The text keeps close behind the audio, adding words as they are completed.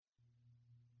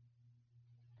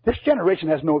This generation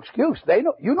has no excuse. They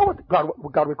know, you know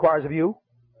what God requires of you.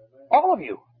 All of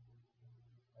you.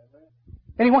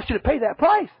 And He wants you to pay that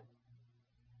price.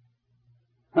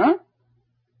 Huh?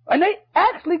 And they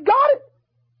actually got it.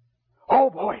 Oh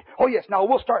boy. Oh yes. Now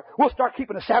we'll start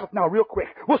keeping the Sabbath now real quick.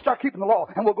 We'll start keeping the law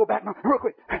and we'll go back now real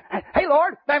quick. Hey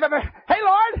Lord. Hey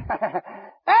Lord.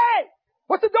 Hey!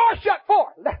 What's the door shut for?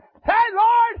 Hey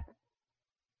Lord!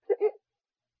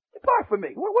 Depart from me.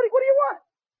 What do you want?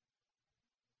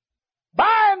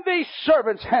 Bind these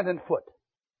servants hand and foot.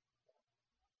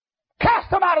 Cast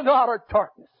them out into outer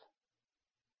darkness.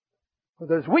 Where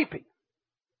there's weeping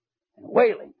and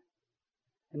wailing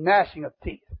and gnashing of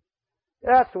teeth.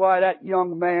 That's why that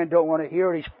young man don't want to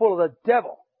hear it. He's full of the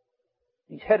devil.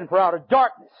 He's heading for outer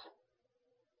darkness.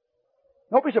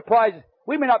 Don't be surprised.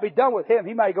 We may not be done with him.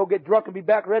 He might go get drunk and be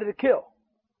back ready to kill.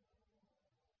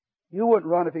 You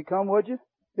wouldn't run if he come, would you?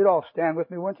 You'd all stand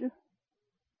with me, wouldn't you?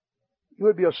 You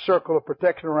would be a circle of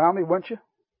protection around me, wouldn't you?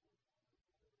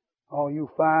 Oh, you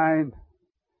fine,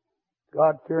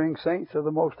 God-fearing saints of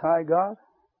the Most High God.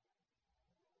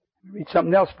 Let me read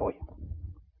something else for you.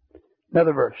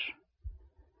 Another verse.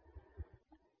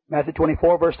 Matthew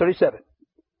 24, verse 37.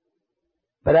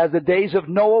 But as the days of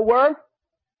Noah were,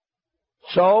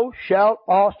 so shall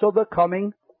also the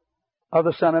coming of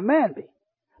the Son of Man be.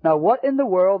 Now, what in the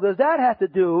world does that have to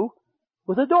do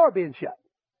with the door being shut?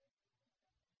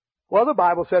 Well, the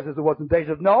Bible says as it was in the days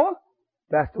of Noah,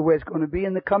 that's the way it's going to be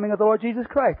in the coming of the Lord Jesus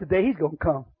Christ, the day He's going to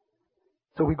come.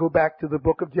 So we go back to the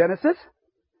book of Genesis,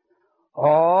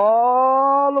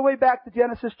 all the way back to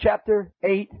Genesis chapter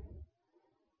 8,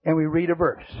 and we read a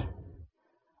verse.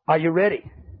 Are you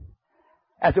ready?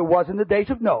 As it was in the days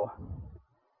of Noah,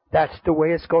 that's the way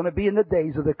it's going to be in the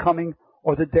days of the coming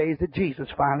or the days that Jesus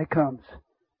finally comes.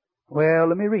 Well,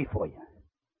 let me read for you.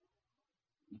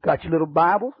 Got your little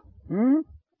Bibles?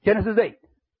 Genesis 8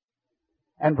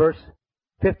 and verse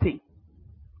 15.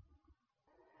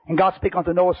 And God spake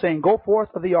unto Noah, saying, Go forth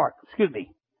of the ark. Excuse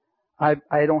me. I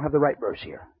don't have the right verse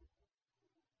here.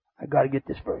 I got to get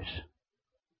this verse.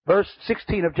 Verse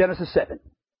 16 of Genesis 7.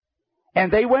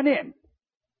 And they went in,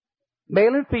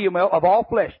 male and female of all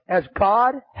flesh, as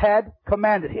God had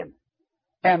commanded him.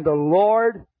 And the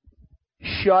Lord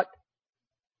shut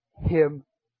him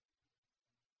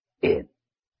in.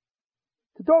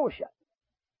 The door was shut.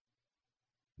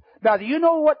 Now, do you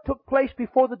know what took place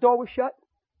before the door was shut?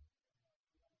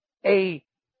 A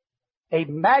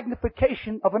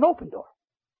magnification of an open door.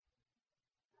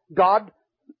 God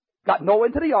got Noah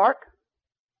into the ark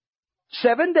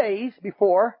 7 days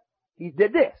before He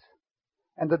did this.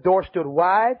 And the door stood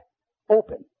wide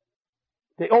open.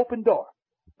 The open door.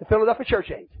 The Philadelphia church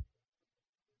age.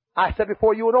 I said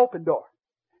before you an open door.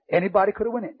 Anybody could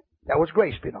have went in. That was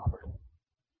grace being offered.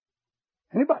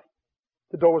 Anybody.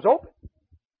 The door was open.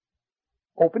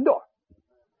 Open door.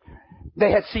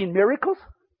 They had seen miracles.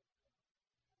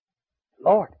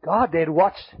 Lord God, they had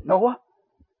watched Noah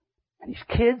and his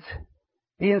kids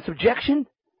be in subjection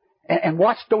and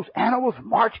watched those animals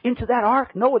march into that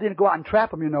ark. Noah didn't go out and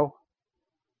trap them, you know.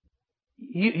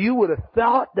 You would have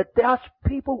thought that those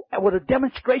people were a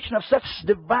demonstration of such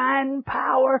divine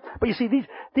power. But you see,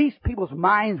 these people's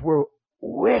minds were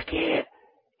wicked.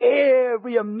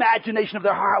 Every imagination of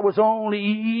their heart was only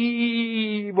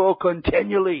evil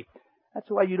continually. That's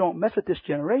why you don't mess with this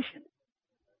generation.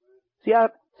 See how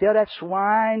that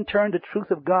swine turned the truth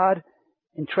of God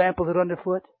and trampled it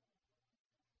underfoot?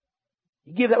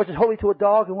 You give that which is holy to a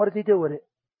dog, and what does he do with it?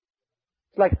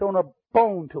 It's like throwing a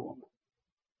bone to him.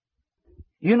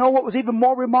 You know what was even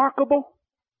more remarkable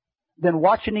than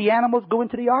watching the animals go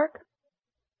into the ark?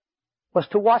 Was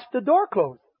to watch the door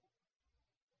close.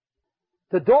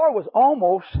 The door was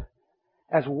almost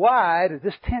as wide as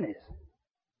this tent is.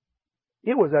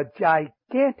 It was a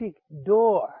gigantic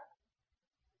door.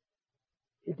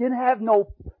 It didn't have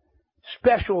no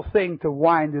special thing to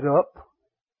wind it up.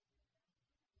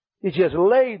 It just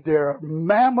laid there, a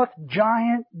mammoth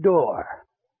giant door.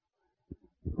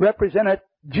 Represented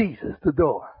Jesus, the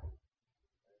door.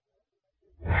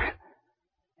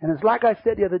 And it's like I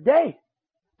said the other day,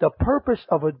 the purpose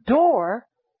of a door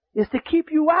is to keep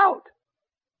you out.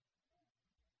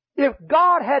 If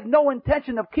God had no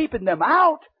intention of keeping them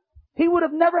out, He would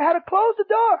have never had to close the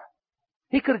door.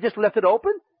 He could have just left it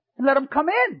open and let them come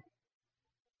in.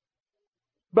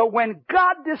 But when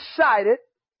God decided,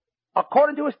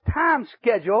 according to His time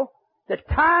schedule, that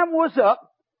time was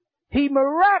up, He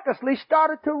miraculously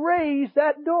started to raise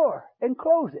that door and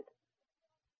close it.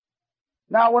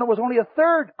 Now, when it was only a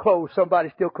third closed, somebody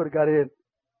still could have got in.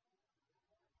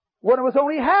 When it was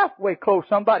only halfway close,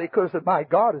 somebody could have said, my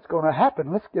God, it's going to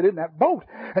happen. Let's get in that boat.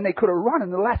 And they could have run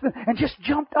in the last minute and just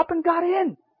jumped up and got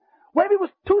in. Maybe it was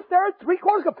 2/3,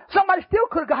 3/4. Somebody still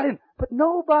could have got in. But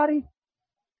nobody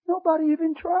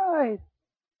even tried.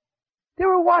 They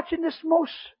were watching this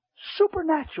most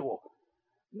supernatural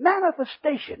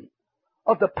manifestation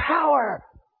of the power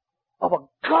of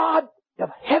a God of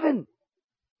heaven.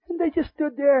 And they just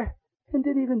stood there and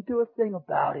didn't even do a thing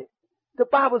about it. The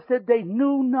Bible said they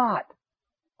knew not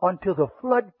until the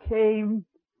flood came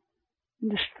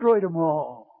and destroyed them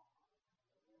all.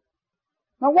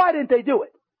 Now why didn't they do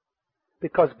it?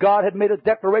 Because God had made a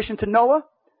declaration to Noah,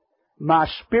 my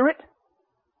spirit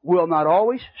will not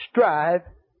always strive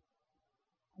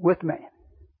with man.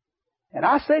 And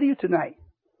I say to you tonight,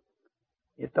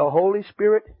 if the Holy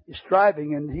Spirit is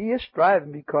striving, and He is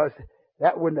striving, because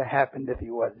that wouldn't have happened if He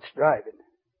wasn't striving.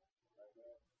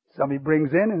 Some He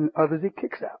brings in and others He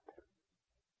kicks out.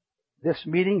 This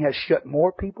meeting has shut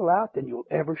more people out than you'll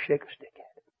ever shake a stick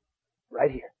at.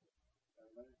 Right here.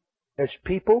 There's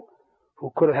people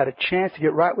who could have had a chance to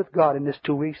get right with God in this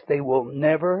 2 weeks. They will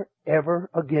never, ever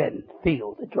again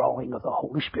feel the drawing of the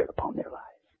Holy Spirit upon their lives.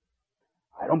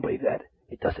 I don't believe that.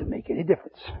 It doesn't make any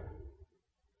difference.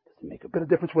 It doesn't make a bit of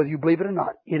difference whether you believe it or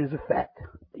not. It is a fact.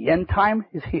 The end time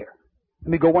is here. Let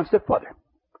me go one step further.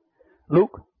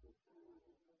 Luke,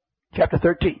 chapter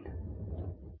 13.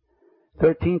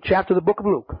 13th chapter of the book of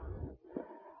Luke.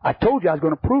 I told you I was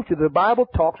going to prove to you that the Bible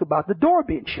talks about the door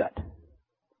being shut.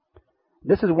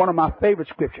 This is one of my favorite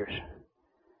scriptures.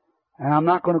 And I'm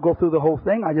not going to go through the whole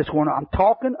thing. I'm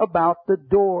talking about the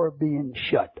door being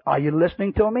shut. Are you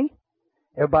listening to me?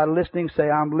 Everybody listening, say,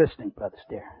 I'm listening, Brother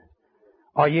Stair.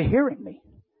 Are you hearing me?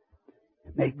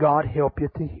 May God help you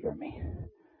to hear me.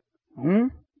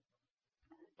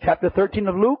 Chapter 13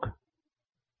 of Luke,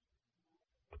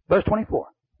 verse 24.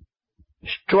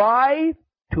 Strive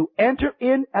to enter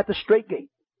in at the strait gate.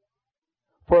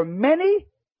 For many,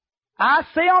 I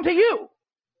say unto you,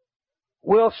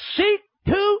 will seek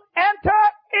to enter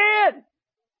in.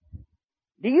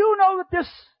 Do you know that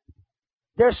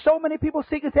there's so many people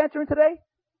seeking to enter in today?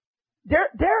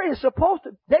 There is supposed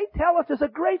to, they tell us there's a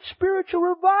great spiritual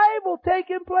revival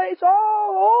taking place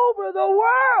all over the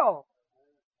world.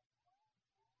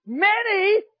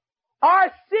 Many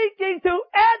are seeking to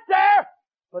enter,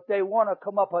 but they want to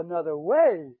come up another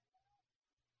way.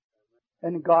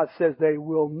 And God says they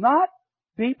will not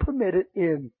be permitted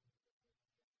in.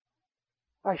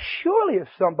 Surely if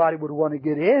somebody would want to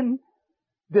get in,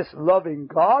 this loving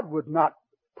God would not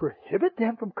prohibit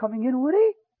them from coming in, would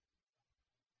He?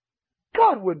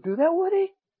 God wouldn't do that, would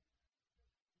He?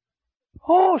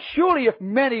 Oh, surely if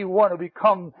many want to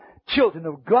become children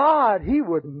of God, He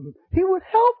would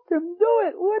help them do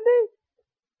it, wouldn't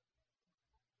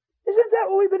He? Isn't that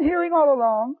what we've been hearing all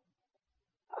along?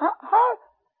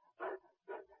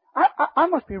 I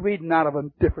must be reading out of a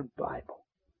different Bible.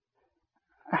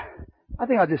 I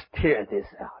think I'll just tear this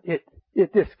out.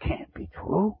 This can't be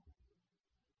true.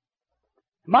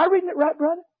 Am I reading it right,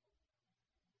 brother?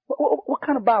 What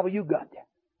kind of Bible you got there?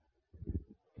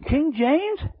 King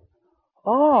James?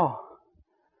 Oh,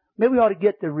 maybe we ought to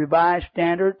get the Revised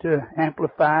Standard to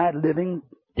Amplified, Living,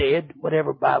 Dead,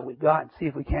 whatever Bible we got, and see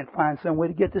if we can't find some way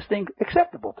to get this thing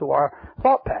acceptable to our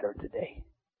thought pattern today.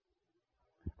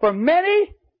 For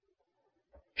many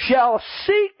shall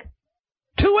seek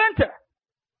to enter,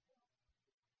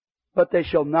 but they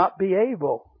shall not be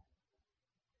able.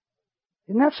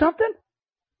 Isn't that something?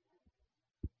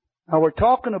 Now we're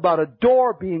talking about a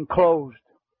door being closed.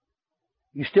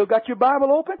 You still got your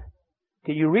Bible open?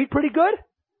 Can you read pretty good?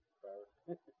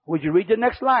 Would you read the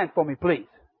next line for me, please?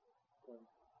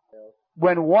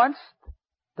 When once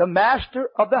the master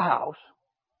of the house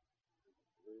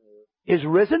is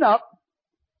risen up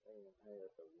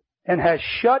and has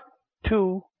shut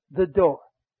to the door.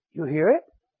 You hear it?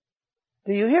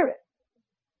 Do you hear it?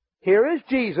 Here is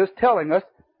Jesus telling us,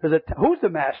 who's the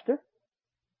master?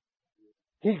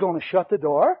 He's going to shut the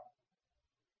door.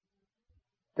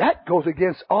 That goes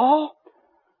against all.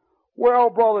 Well,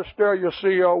 Brother Stair, you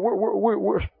see,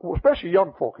 we're especially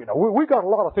young folk, we got a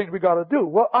lot of things we got to do.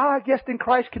 Well, I guess then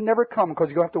Christ can never come because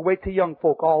you're going to have to wait till young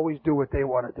folk always do what they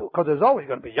want to do. Because there's always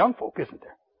going to be young folk, isn't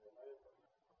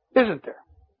there? Isn't there?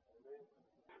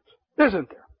 Isn't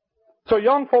there? So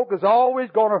young folk is always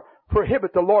going to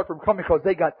prohibit the Lord from coming because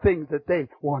they got things that they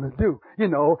want to do.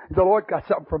 The Lord got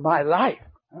something for my life.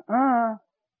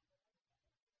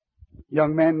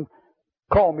 Young man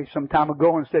called me some time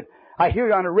ago and said, I hear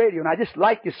you on the radio and I just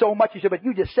like you so much. He said, but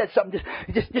you just said something,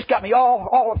 just got me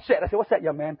all upset. I said, what's that,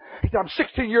 young man? He said, I'm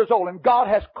 16 years old and God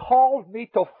has called me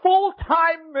to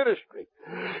full-time ministry.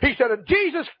 He said, and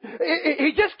Jesus,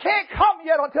 He just can't come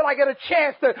yet until I get a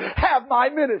chance to have my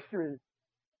ministry.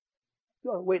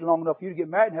 You ought to wait long enough for you to get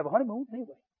married and have a honeymoon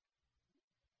anyway.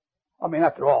 I mean,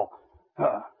 after all,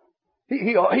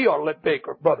 he ought to let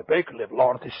Brother Baker live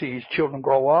long enough to see his children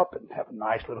grow up and have a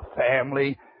nice little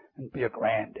family and be a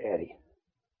granddaddy.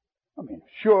 I mean,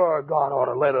 sure, God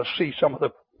ought to let us see some of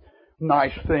the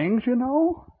nice things, you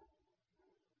know.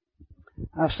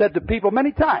 I've said to people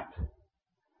many times,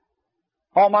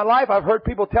 all my life I've heard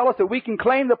people tell us that we can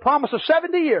claim the promise of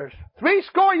 70 years. 80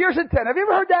 years and 10. Have you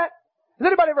ever heard that? Has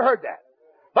anybody ever heard that?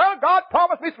 Well, God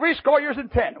promised me 80 years and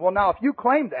 10. Well, now, if you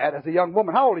claim that as a young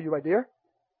woman, how old are you, my dear?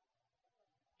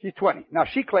 She's 20. Now,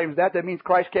 she claims that. That means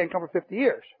Christ can't come for 50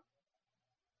 years.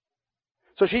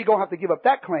 So she's going to have to give up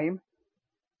that claim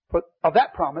of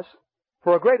that promise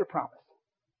for a greater promise.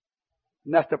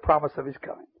 And that's the promise of His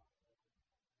coming.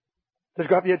 There's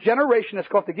going to be a generation that's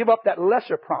going to have to give up that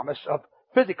lesser promise of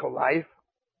physical life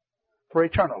for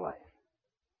eternal life.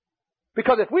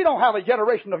 Because if we don't have a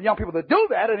generation of young people that do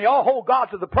that and they all hold God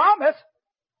to the promise,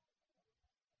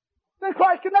 then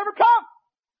Christ can never come.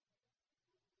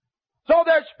 So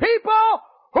there's people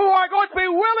who are going to be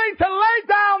willing to lay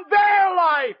down their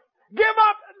life, give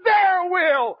up their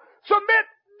will, submit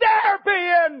their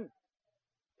being,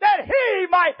 that He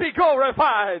might be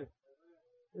glorified.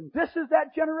 And this is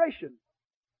that generation.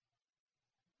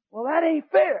 Well, that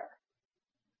ain't fair.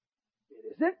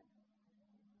 It isn't.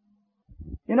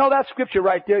 You know that scripture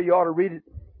right there, you ought to read it.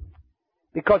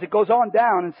 Because it goes on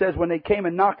down and says, when they came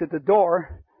and knocked at the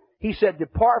door, He said,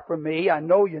 depart from me, I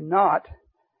know you not.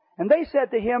 And they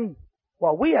said to Him,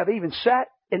 well, we have even sat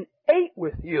and ate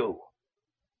with you.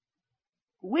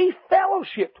 We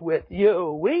fellowshiped with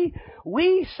you.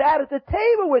 We sat at the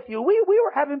table with you. We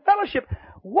were having fellowship.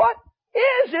 What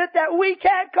is it that we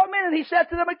can't come in? And He said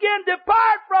to them again,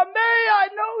 depart from me, I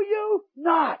know you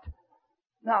not.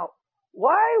 Now,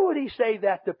 why would He say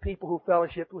that to people who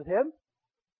fellowshiped with Him?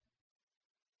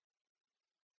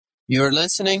 You are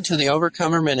listening to the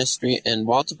Overcomer Ministry in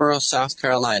Walterboro, South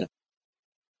Carolina.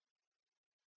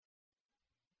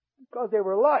 Because they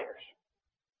were liars.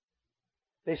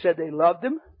 They said they loved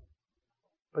Him,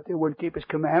 but they wouldn't keep His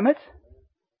commandments.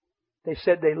 They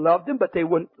said they loved Him, but they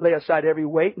wouldn't lay aside every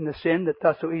weight and the sin that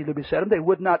thus so easily beset them. They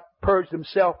would not purge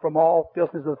themselves from all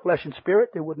filthiness of the flesh and spirit.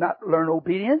 They would not learn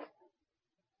obedience.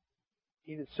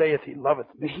 He that saith he loveth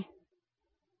me,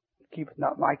 and keepeth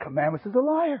not my commandments, is a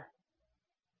liar.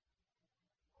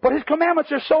 But His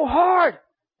commandments are so hard.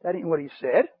 That ain't what He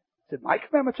said. He said, my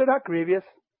commandments are not grievous.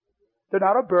 They're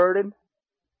not a burden.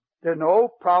 They're no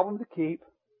problem to keep.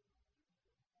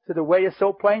 So the way is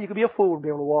so plain you can be a fool and be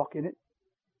able to walk in it.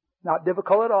 Not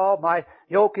difficult at all. My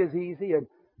yoke is easy and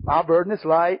my burden is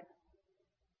light.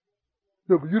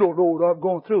 No, but you don't know what I'm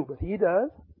going through, but He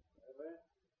does.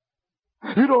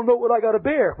 You don't know what I got to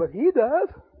bear, but He does.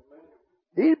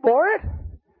 He bore it.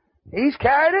 He's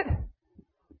carried it.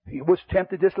 He was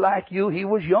tempted just like you. He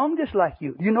was young just like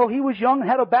you. Do you know He was young and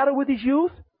had a battle with His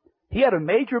youth? He had a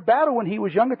major battle when He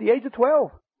was young at the age of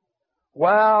 12.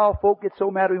 Wow, folk get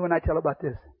so mad at me when I tell about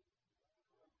this.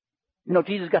 You know,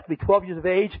 Jesus got to be 12 years of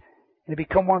age and he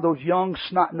become one of those young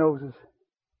snot noses.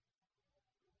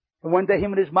 And one day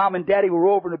Him and His mom and daddy were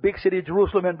over in the big city of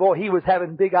Jerusalem, and boy, he was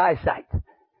having big eyesight.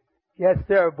 Yes,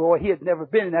 sir, boy. He had never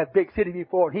been in that big city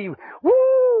before. He was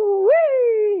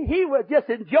just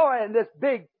enjoying this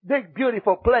big,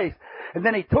 beautiful place. And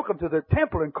then He took him to the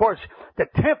temple. And of course, the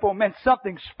temple meant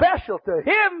something special to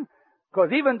him,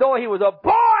 because even though he was a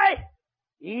boy,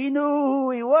 he knew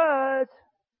who he was.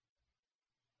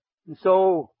 And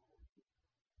so,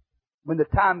 when the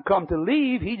time come to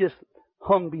leave, he just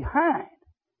hung behind.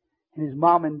 And his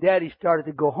mom and daddy started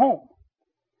to go home.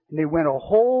 And they went a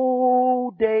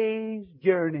whole day's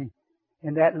journey.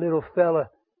 And that little fella,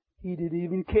 he didn't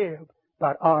even care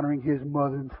about honoring his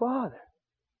mother and father.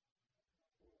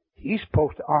 He's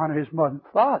supposed to honor his mother and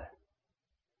father.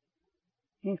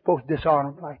 He ain't supposed to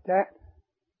dishonor them like that.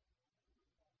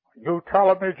 You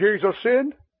telling me Jesus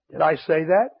sinned? Did I say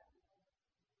that?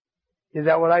 Is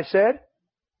that what I said?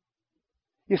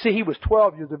 You see, he was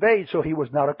 12 years of age, so he was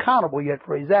not accountable yet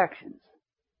for his actions.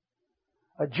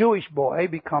 A Jewish boy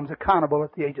becomes accountable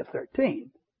at the age of 13.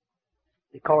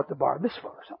 They call it the bar mitzvah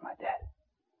or something like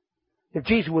that. If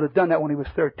Jesus would have done that when he was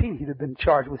 13, he'd have been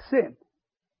charged with sin.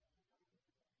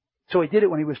 So he did it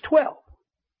when he was 12.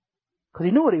 Because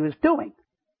he knew what he was doing.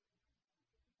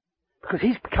 Because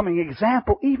he's becoming an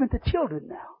example even to children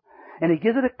now. And he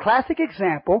gives it a classic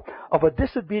example of a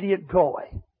disobedient boy.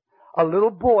 A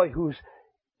little boy who's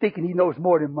thinking he knows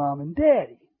more than mom and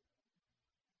daddy.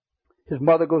 His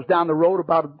mother goes down the road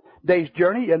about a day's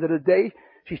journey. At the end of the day,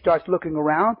 she starts looking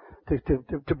around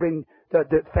to bring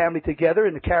the family together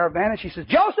in the caravan. And she says,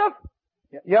 Joseph!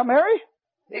 Yeah, Mary?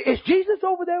 Is Jesus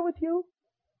over there with you?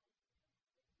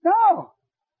 No.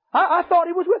 I thought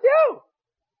he was with you.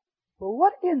 Well,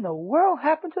 what in the world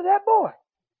happened to that boy?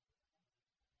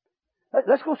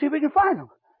 Let's go see if we can find him.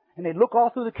 And they look all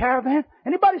through the caravan.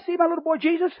 Anybody see my little boy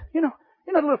Jesus? You know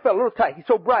the little fellow, little tight. He's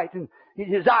so bright and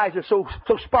his eyes are so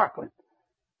sparkling.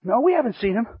 No, we haven't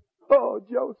seen him. Oh,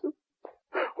 Joseph,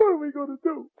 what are we going to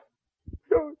do?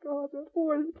 Oh, God, that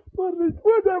boy,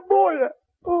 where's that boy at?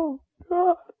 Oh,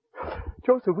 God.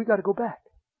 Joseph, we got to go back.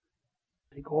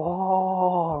 They go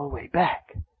all the way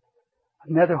back.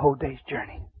 Another whole day's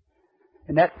journey.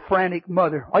 And that frantic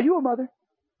mother. Are you a mother?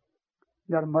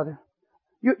 Not a mother.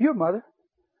 You're a mother.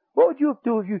 What would you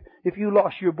do if you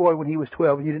lost your boy when he was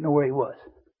 12 and you didn't know where he was?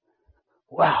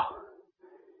 Wow.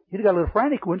 You'd have got a little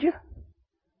frantic, wouldn't you?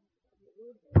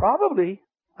 Probably.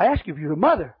 I ask you if you're a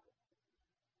mother.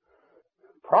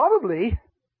 Probably.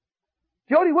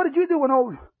 Jody, what did you do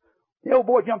when the old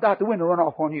boy jumped out the window and run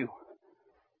off on you?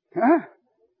 Huh?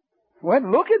 Went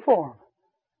looking for him.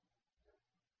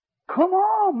 Come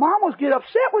on, mamas get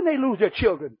upset when they lose their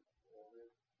children.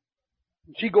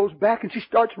 She goes back and she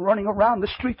starts running around the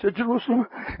streets of Jerusalem.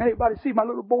 Anybody see my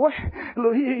little boy?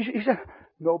 He said,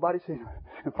 nobody seen him.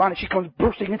 And finally she comes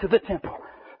bursting into the temple.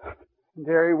 And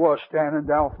there he was standing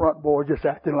down front, boy, just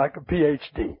acting like a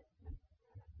PhD.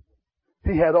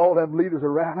 He had all them leaders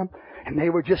around him, and they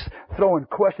were just throwing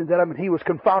questions at him, and he was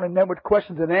confounding them with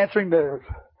questions and answering theirs.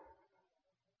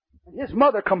 And his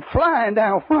mother come flying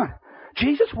down front.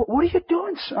 Jesus, what are you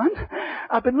doing, son?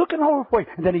 I've been looking over for you.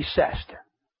 And then he sassed her.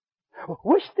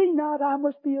 Wish thee not I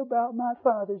must be about my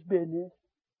Father's business.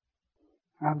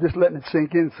 I'm just letting it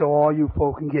sink in so all you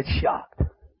folk can get shocked.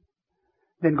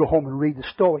 Then go home and read the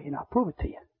story and I'll prove it to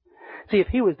you. See, if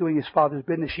he was doing his Father's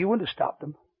business, she wouldn't have stopped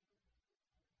him.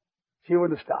 She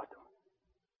wouldn't have stopped him.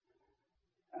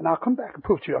 And I'll come back and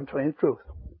prove to you I'm telling you the truth.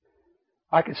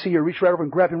 I can see her reach right over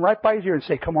and grab him right by his ear and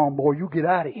say, come on, boy, you get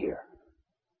out of here.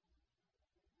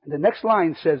 And the next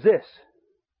line says this.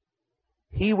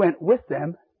 He went with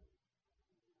them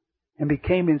and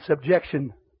became in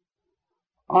subjection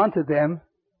unto them.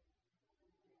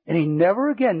 And he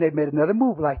never again, they made another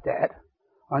move like that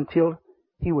until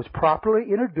he was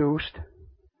properly introduced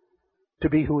to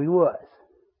be who he was.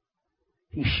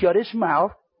 He shut his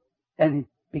mouth and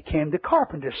became the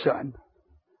carpenter's son.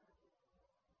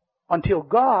 Until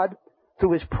God,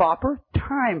 through his proper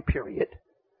time period,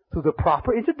 through the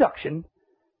proper introduction,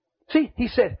 see, he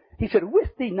said, wish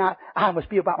thee not, I must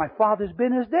be about my Father's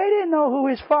business. They didn't know who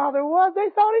his father was. They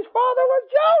thought his father was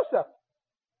Joseph.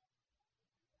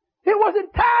 It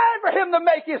wasn't time for him to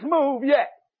make his move yet.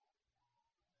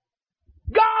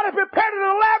 God had prepared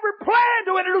an elaborate plan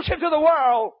to introduce him to the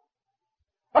world.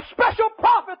 A special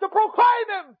prophet to proclaim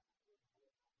him.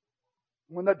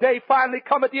 When the day finally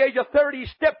come at the age of 30, he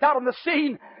stepped out on the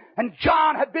scene, and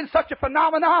John had been such a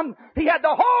phenomenon, he had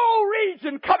the whole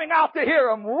region coming out to hear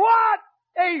him. What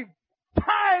a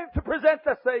time to present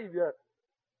the Savior.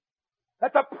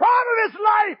 At the prime of his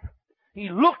life, he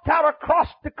looked out across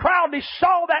the crowd and he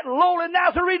saw that lowly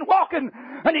Nazarene walking,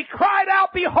 and he cried out,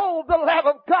 behold the Lamb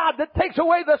of God that takes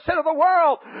away the sin of the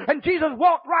world. And Jesus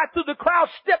walked right through the crowd,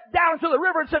 stepped down into the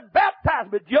river and said, baptize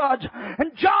me, Judge.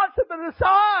 And John said, but it's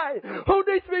I who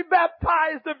needs to be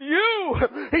baptized of you.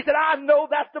 He said, I know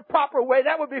that's the proper way.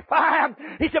 That would be fine.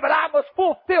 He said, but I must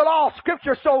fulfill all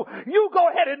Scripture, so you go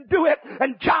ahead and do it.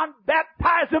 And John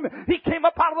baptized him. He came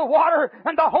up out of the water,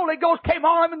 and the Holy Ghost came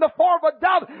on him in the form of a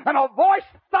dove, and a voice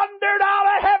thundered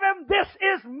out of heaven, this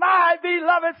is my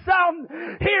beloved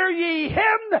Son. Hear ye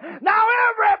him. Now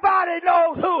everybody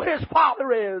knows who his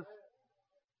Father is.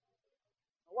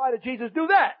 Why did Jesus do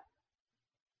that?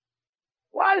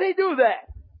 Why did he do that?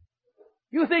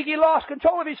 You think he lost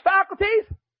control of his faculties?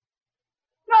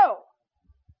 No.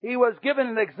 He was given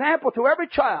an example to every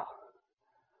child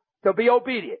to be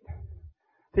obedient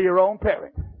to your own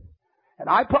parent. And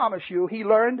I promise you, he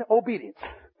learned obedience.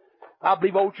 I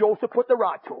believe old Joseph put the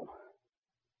rod to him.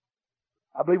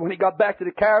 I believe when he got back to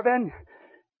the caravan,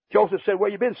 Joseph said, where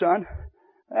you been, son?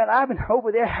 And I've been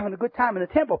over there having a good time in the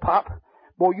temple, Pop.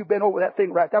 Boy, you've been over that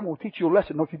thing right there. I'm going to teach you a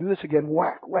lesson. Don't you do this again.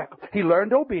 Whack, whack. He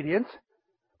learned obedience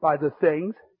by the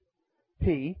things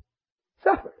he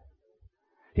suffered.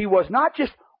 He was not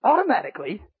just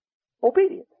automatically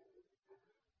obedient.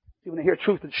 See, when they hear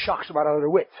truth, it shocks them out of their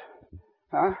wits.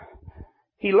 Huh?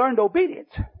 He learned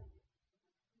obedience.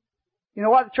 You know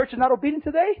why the church is not obedient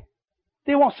today?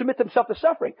 They won't submit themselves to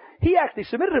suffering. He actually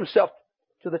submitted himself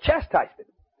to the chastisement.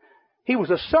 He was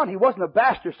a son. He wasn't a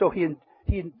bastard, so he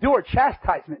endured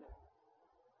chastisement.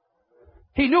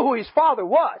 He knew who his father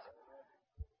was.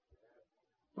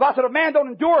 If I said a man don't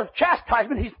endure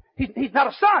chastisement, he's not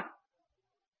a son.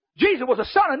 Jesus was a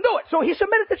son and knew it, so he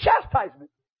submitted to chastisement.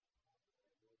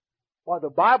 While the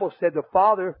Bible said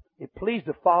it pleased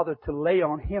the Father to lay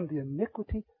on him the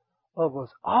iniquity of us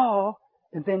all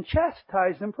and then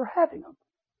chastise him for having them.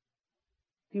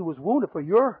 He was wounded for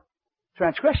your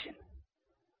transgression,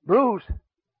 bruised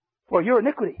for your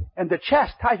iniquity, and the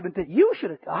chastisement that you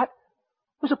should have got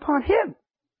was upon him.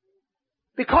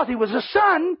 Because he was a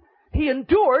son, he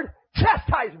endured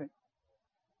chastisement.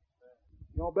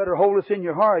 You all better hold this in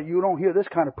your heart. You don't hear this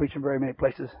kind of preaching very many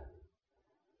places.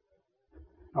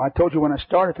 Now, I told you when I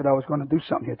started that I was going to do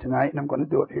something here tonight, and I'm going to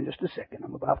do it here in just a second.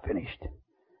 I'm about finished.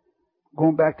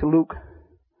 Going back to Luke.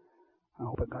 I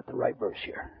hope I got the right verse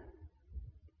here.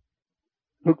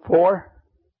 Luke 4,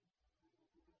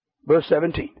 verse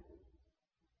 17.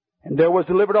 And there was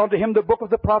delivered unto him the book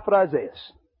of the prophet Isaiah.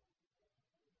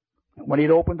 And when he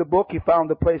had opened the book, he found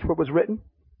the place where it was written,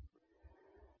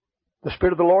 The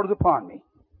Spirit of the Lord is upon me,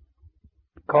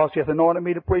 because he hath anointed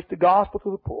me to preach the gospel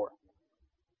to the poor.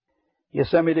 He has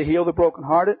sent me to heal the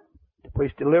brokenhearted, to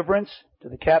preach deliverance to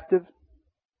the captive,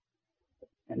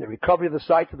 and the recovery of the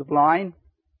sight to the blind,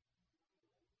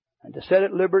 and to set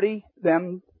at liberty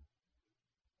them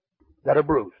that are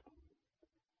bruised,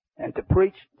 and to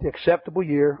preach the acceptable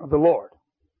year of the Lord.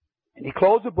 And he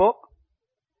closed the book,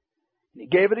 and he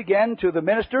gave it again to the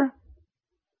minister,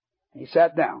 and he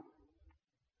sat down.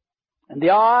 And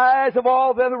the eyes of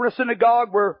all them that were in the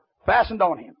synagogue were fastened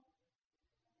on him.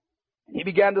 And he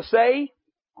began to say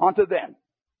unto them,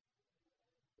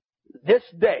 This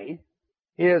day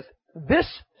is this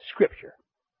scripture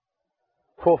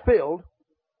fulfilled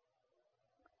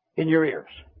in your ears.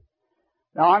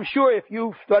 Now I'm sure if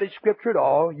you've studied scripture at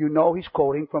all, you know he's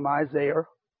quoting from Isaiah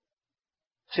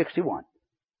 61.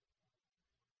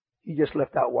 He just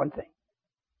left out one thing.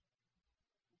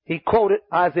 He quoted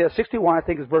Isaiah 61, I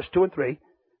think it's verse 2 and 3.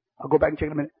 I'll go back and check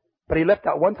in a minute. But he left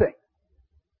out one thing.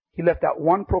 He left out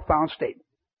one profound statement.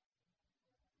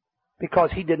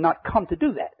 Because he did not come to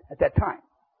do that at that time.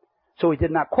 So he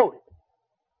did not quote it.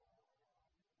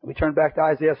 We turn back to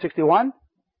Isaiah 61,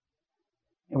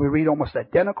 and we read almost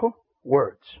identical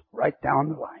words right down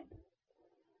the line.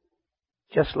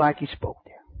 Just like he spoke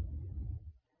there.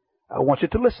 I want you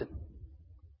to listen.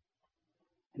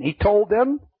 And he told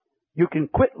them, you can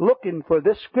quit looking for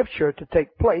this scripture to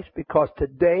take place because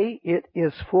today it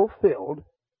is fulfilled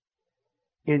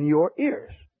in your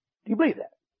ears. Do you believe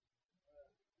that?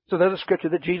 So there's a scripture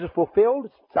that Jesus fulfilled,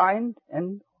 signed,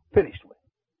 and finished with.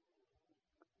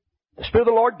 The Spirit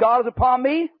of the Lord God is upon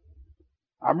me.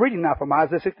 I'm reading now from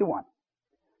Isaiah 61.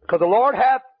 Because the Lord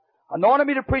hath anointed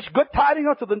me to preach good tidings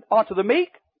unto the meek.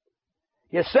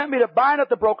 He has sent me to bind up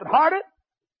the brokenhearted,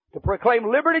 to proclaim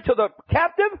liberty to the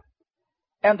captive,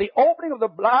 and the opening of the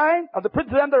blind, of the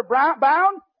prison to them that are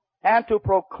bound, and to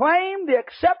proclaim the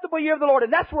acceptable year of the Lord.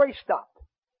 And that's where he stopped.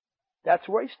 That's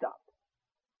where he stopped.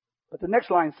 But the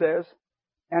next line says,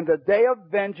 and the day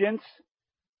of vengeance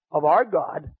of our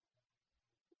God,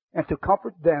 and to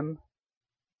comfort them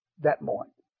that mourn.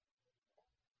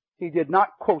 He did not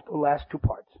quote the last two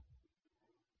parts.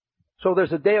 So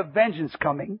there's a day of vengeance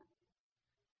coming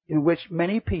in which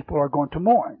many people are going to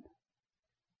mourn.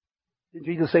 Did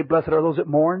Jesus say, blessed are those that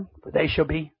mourn, for they shall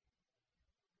be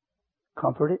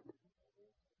comforted?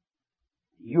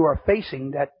 You are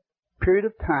facing that period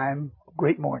of time of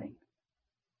great mourning.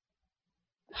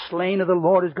 The slain of the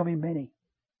Lord is going to be many.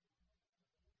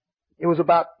 It was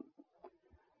about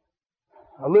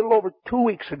a little over 2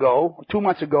 weeks ago, 2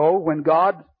 months ago, when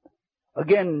God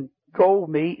again drove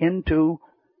me into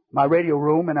my radio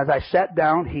room, and as I sat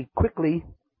down, He quickly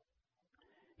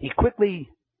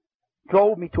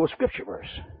drove me to a scripture verse.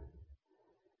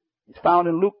 It's found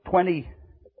in Luke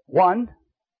 21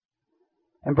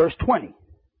 and verse 20. I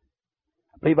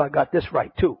believe I got this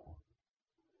right too.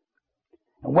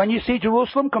 And when you see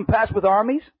Jerusalem compassed with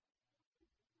armies,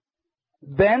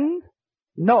 then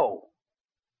know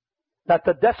that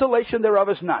the desolation thereof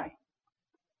is nigh.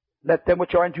 Let them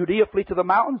which are in Judea flee to the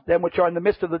mountains, them which are in the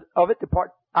midst of it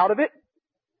depart out of it,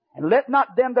 and let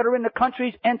not them that are in the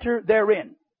countries enter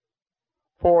therein.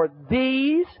 For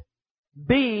these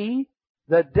be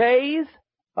the days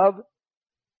of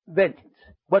vengeance.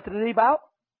 What did it leave out?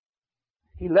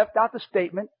 He left out the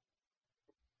statement,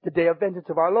 the day of vengeance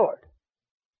of our Lord.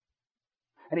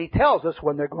 And He tells us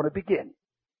when they're going to begin.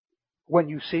 When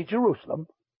you see Jerusalem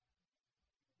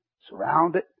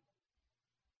surrounded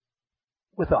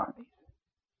with armies.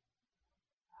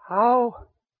 How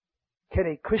can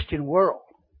a Christian world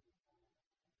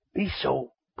be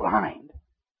so blind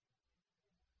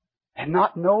and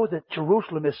not know that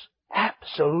Jerusalem is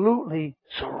absolutely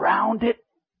surrounded,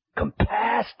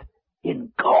 compassed,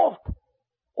 engulfed,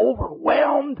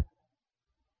 overwhelmed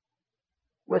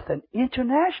with an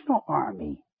international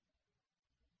army?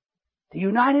 The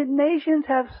United Nations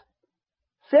have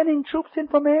sending troops in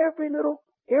from every little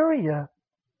area.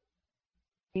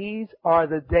 These are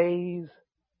the days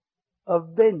of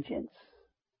vengeance.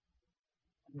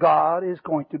 God is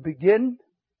going to begin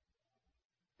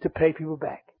to pay people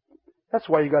back. That's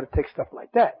why you got to take stuff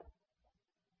like that.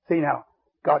 See now,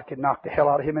 God can knock the hell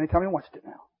out of him anytime he wants to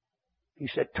now. He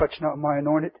said, touch not my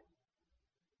anointed,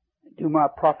 do my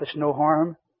prophets no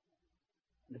harm.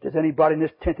 If there's anybody in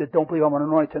this tent that don't believe I'm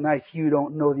anointed tonight, you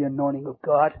don't know the anointing of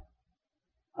God.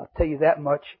 I'll tell you that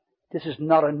much. This is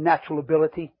not a natural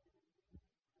ability.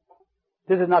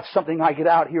 This is not something I get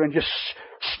out here and just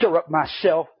stir up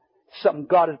myself. Something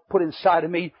God has put inside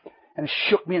of me and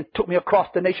shook me and took me across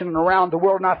the nation and around the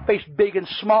world, and I faced big and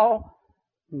small.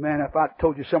 Man, if I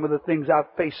told you some of the things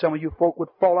I've faced, some of you folk would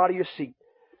fall out of your seat.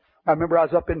 I remember I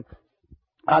was up in,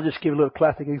 I'll just give you a little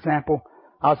classic example.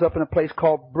 I was up in a place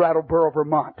called Brattleboro,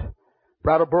 Vermont.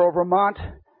 Brattleboro, Vermont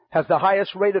has the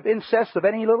highest rate of incest of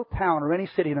any little town or any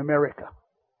city in America.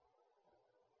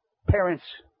 Parents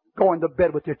going to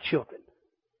bed with their children.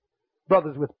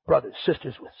 Brothers with brothers,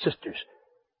 sisters with sisters.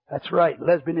 That's right,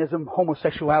 lesbianism,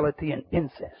 homosexuality, and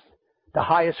incest. The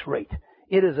highest rate.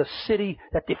 It is a city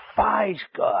that defies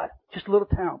God. Just a little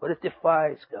town, but it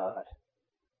defies God.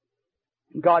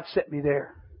 And God sent me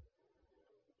there.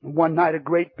 And one night a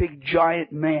great big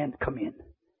giant man come in.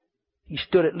 He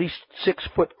stood at least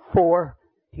 6'4".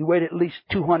 He weighed at least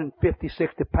 250,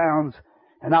 60 pounds.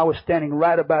 And I was standing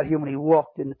right about him when he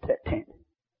walked in the tent.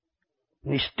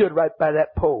 And he stood right by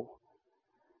that pole.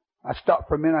 I stopped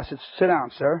for a minute. I said, sit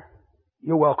down, sir.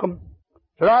 You're welcome.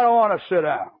 He said, I don't want to sit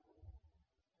down.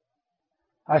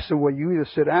 I said, well, you either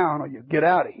sit down or you get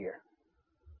out of here.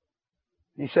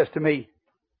 And he says to me,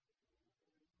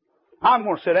 I'm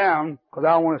going to sit down because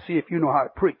I want to see if you know how to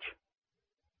preach.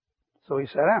 So he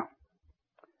sat down.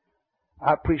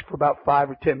 I preached for about 5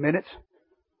 or 10 minutes.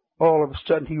 All of a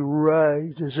sudden he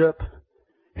rises up.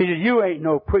 He said, you ain't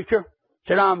no preacher.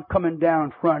 He said, I'm coming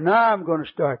down front and I'm going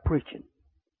to start preaching.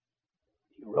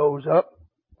 He rose up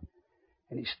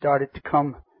and he started to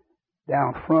come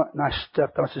down front, and I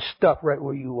stepped on. I said, stop right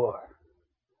where you are.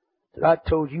 I said, I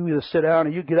told you to sit down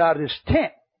and you get out of this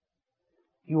tent.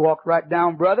 He walked right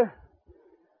down, brother.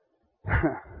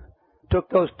 Took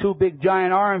those 2 big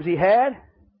giant arms he had,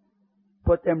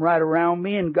 put them right around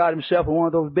me, and got himself one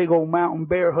of those big old mountain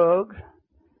bear hugs.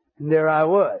 And there I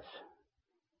was,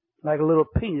 like a little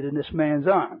peanut in this man's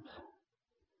arms.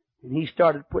 And he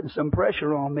started putting some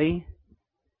pressure on me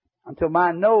until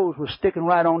my nose was sticking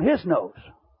right on his nose.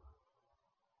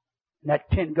 And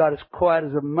that tent got as quiet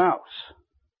as a mouse,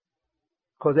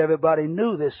 because everybody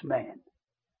knew this man.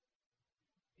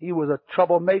 He was a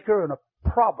troublemaker and a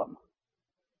problem.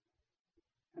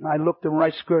 And I looked him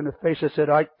right square in the face. I said,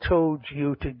 I told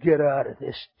you to get out of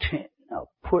this tent. Now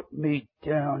put me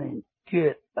down and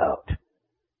get out.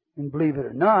 And believe it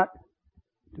or not,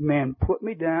 the man put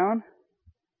me down,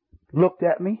 looked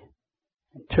at me,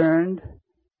 and turned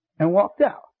and walked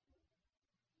out.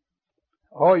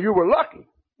 Oh, you were lucky.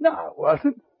 No, I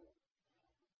wasn't.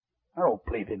 I don't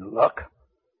believe in luck.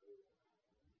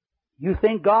 You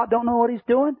think God don't know what he's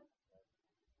doing?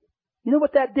 You know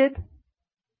what that did?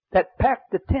 That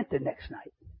packed the tent the next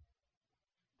night.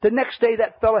 The next day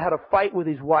that fellow had a fight with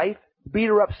his wife, beat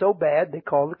her up so bad they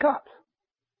called the cops.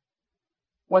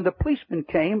 When the policemen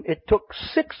came, it took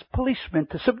 6 policemen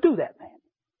to subdue that man.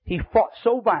 He fought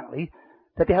so violently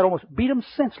that they had almost beat him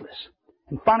senseless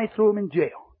and finally threw him in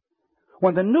jail.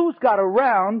 When the news got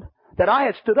around that I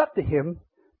had stood up to him,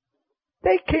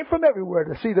 they came from everywhere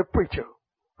to see the preacher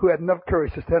who had enough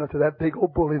courage to stand up to that big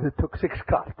old bully that took 6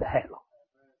 cops to handle.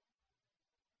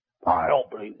 I don't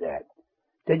believe that.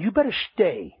 Then you better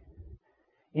stay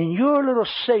in your little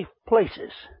safe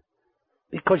places,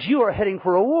 because you are heading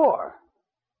for a war.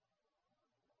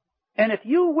 And if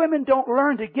you women don't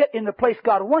learn to get in the place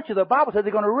God wants you, the Bible says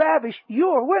they're going to ravish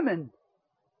your women.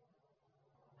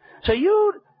 So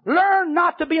you learn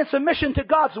not to be in submission to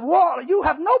God's wall. You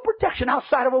have no protection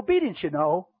outside of obedience, you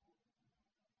know.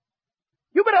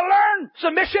 You better learn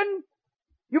submission.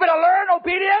 You better learn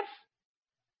obedience.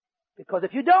 Because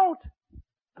if you don't,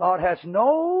 God has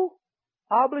no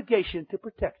obligation to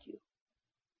protect you.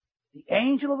 The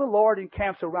angel of the Lord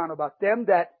encamps around about them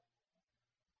that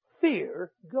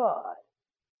fear God.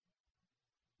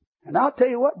 And I'll tell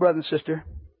you what, brother and sister,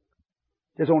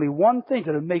 there's only one thing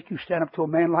that'll make you stand up to a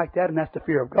man like that, and that's the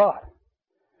fear of God.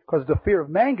 Because if the fear of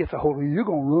man gets a hold of you, you're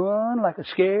going to run like a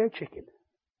scared chicken.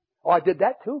 Oh, I did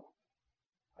that too.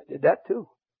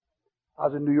 I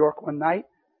was in New York one night,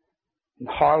 in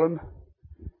Harlem,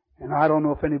 and I don't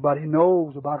know if anybody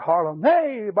knows about Harlem.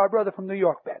 Hey, my brother from New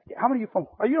York back there. How many of you from?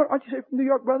 Aren't you say from New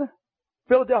York, brother?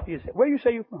 Philadelphia, you say. Where you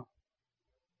say you're from?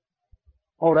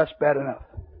 Oh, that's bad enough.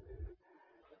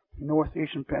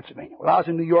 Northeastern Pennsylvania. Well, I was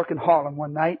in New York in Harlem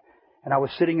one night, and I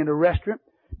was sitting in a restaurant,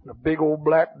 and a big old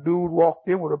black dude walked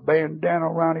in with a bandana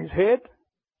around his head,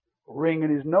 a ring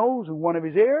in his nose and one of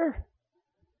his ears.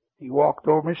 He walked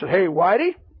over and said, "Hey,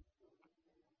 Whitey,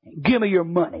 give me your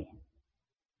money."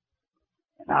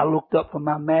 And I looked up from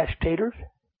my mashed taters.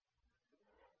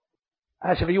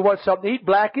 I said, "If you want something to eat,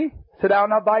 Blackie, sit down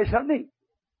and I'll buy you something to eat."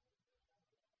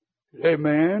 He said, "Hey,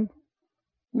 man,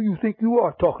 who you think you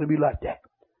are talking to me like that?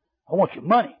 I want your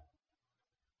money."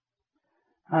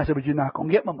 I said, "But you're not going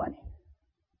to get my money.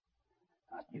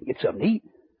 You can get something to eat.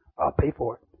 I'll pay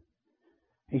for it."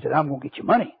 He said, "I'm going to get your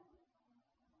money."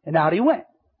 And out he went.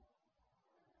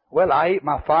 Well, I ate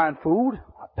my fine food.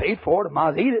 I paid for it. I might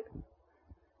as well eat it.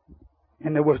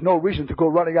 And there was no reason to go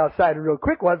running outside real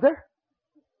quick, was there?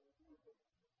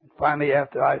 And finally,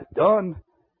 after I was done,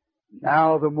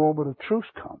 now the moment of truth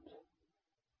comes.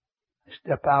 I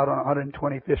step out on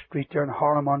 125th Street there in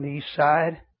Harlem on the east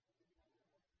side.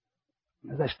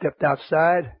 As I stepped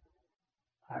outside,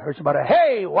 I heard somebody,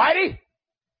 "Hey, Whitey!"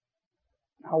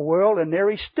 I whirled, and there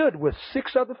he stood with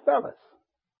 6 other fellas.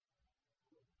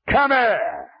 "Come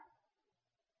here!"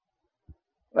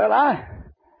 Well,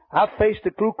 I've faced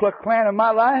the Ku Klux Klan in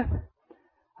my life.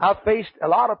 I've faced a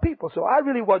lot of people, so I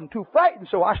really wasn't too frightened.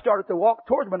 So I started to walk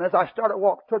towards them, and as I started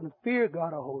walking towards them, fear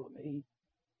got a hold of me.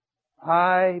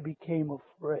 I became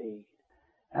afraid.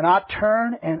 And I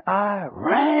turned and I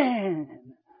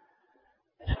ran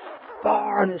as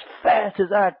far and as fast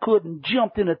as I could and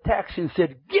jumped in a taxi and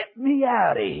said, "Get me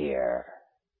out of here."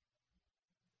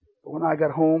 But when I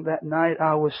got home that night,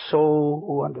 I was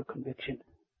so under conviction.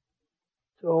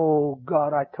 "Oh,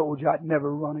 God, I told you I'd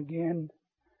never run again."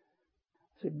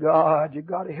 I said, "God, you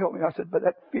got to help me." I said, but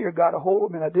that fear got a hold of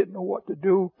me and I didn't know what to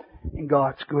do. And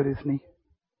God's good, isn't He?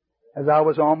 As I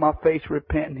was on my face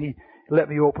repenting, He let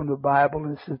me open the Bible,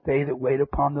 and it says, "They that wait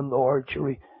upon the Lord shall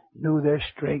renew their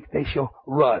strength. They shall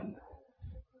run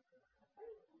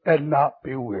and not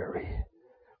be weary."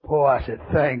 Oh, I said,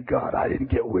 thank God I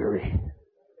didn't get weary.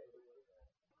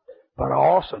 But I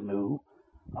also knew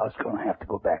I was going to have to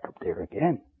go back up there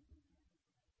again.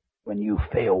 When you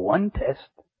fail one test,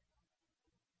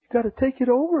 you got to take it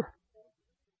over.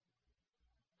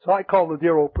 So I called a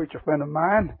dear old preacher friend of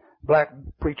mine, black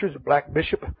preacher, a black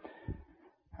bishop.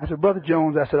 I said, "Brother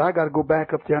Jones," I said, "I got to go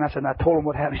back up there." And I said, and I told him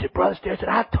what happened. He said, "Brother Stair," I said,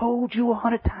 "I told you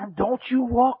 100 times, don't you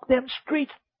walk them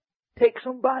streets. Take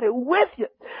somebody with you."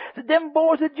 I said, "Them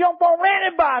boys that jump on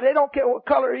anybody, they don't care what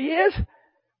color he is."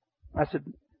 I said,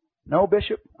 "No,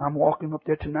 Bishop, I'm walking up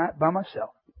there tonight by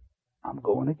myself. I'm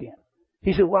going again."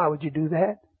 He said, "Why would you do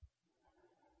that?"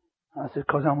 I said,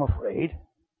 "Because I'm afraid.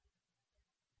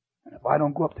 And if I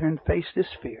don't go up there and face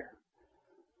this fear,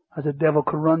 the devil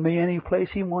could run me any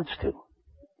place he wants to."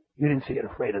 You didn't see it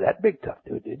afraid of that big tough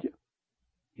dude, did you?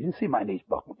 You didn't see my knees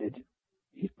buckle, did you?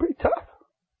 He's pretty tough.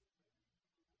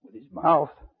 With his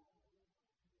mouth.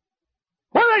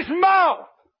 With his mouth!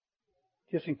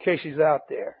 Just in case he's out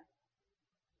there.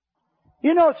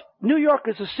 You know, New York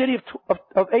is a city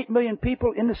of 8 million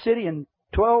people in the city and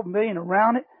 12 million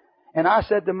around it. And I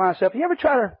said to myself, you ever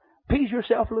try to appease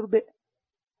yourself a little bit?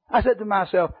 I said to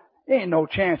myself, there ain't no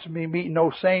chance of me meeting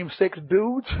those same-sex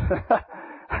dudes.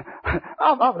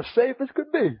 I'm as safe as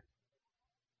could be.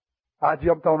 I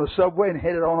jumped on the subway and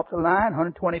headed on up the line,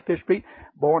 125th Street.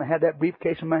 Boy, and I had that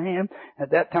briefcase in my hand.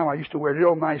 At that time, I used to wear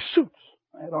real nice suits.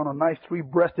 I had on a nice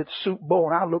 3-breasted suit, boy,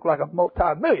 and I looked like a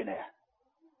multi-millionaire.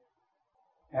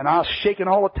 And I was shaking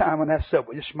all the time on that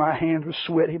subway. Just my hands were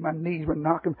sweaty, my knees were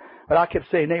knocking. But I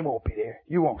kept saying, they won't be there.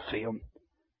 You won't see them.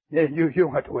 You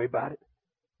don't have to worry about it.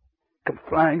 Come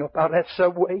flying up out of that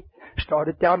subway,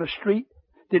 started down the street,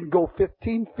 didn't go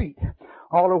 15 feet.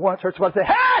 All at once, heard somebody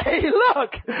say, "Hey,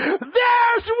 look!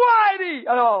 There's Whitey!"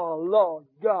 Oh, Lord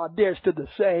God, there stood the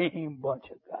same bunch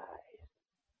of guys.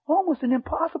 Almost an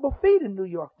impossible feat in New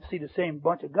York to see the same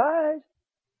bunch of guys.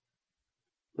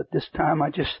 But this time I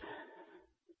just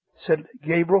said,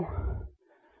 "Gabriel,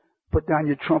 put down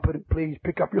your trumpet and please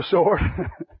pick up your sword.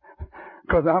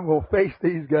 Because I'm going to face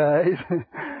these guys.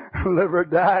 Live or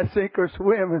die, sink or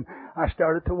swim." And I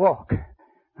started to walk.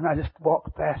 And I just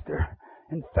walked faster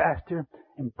and faster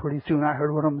And pretty soon I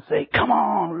heard one of them say, come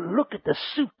on, look at the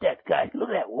suit that guy, look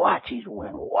at that watch he's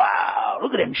wearing. Wow,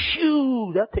 look at them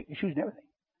shoes. They'll take your shoes and everything.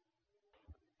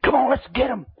 Come on, let's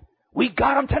get him. We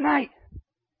got him tonight.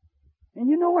 And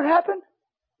you know what happened?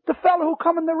 The fellow who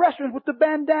come in the restaurant with the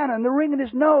bandana and the ring in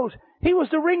his nose, he was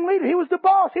the ringleader. He was the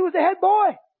boss. He was the head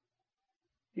boy.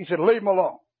 He said, leave him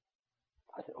alone.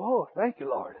 I said, oh, thank you,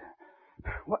 Lord.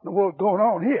 What in the world's going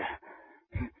on here?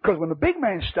 Because when the big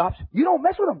man stops, you don't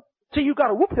mess with him. See, you got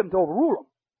to whoop him to overrule him.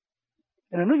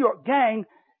 In a New York gang,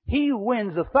 he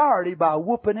wins authority by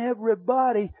whooping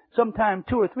everybody, sometimes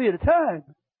 2 or 3 at a time.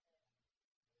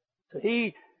 So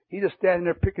he just standing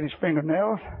there picking his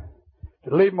fingernails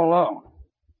to leave him alone.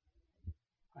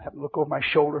 I happened to look over my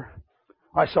shoulder.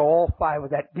 I saw all 5 of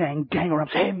that gang around.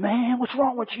 Say, hey, man, what's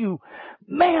wrong with you?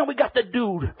 Man, we got the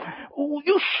dude. Ooh,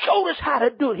 you showed us how to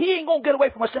do it. He ain't going to get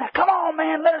away from us tonight. Come on,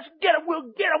 man, let us get him.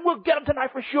 We'll get him. We'll get him tonight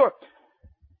for sure.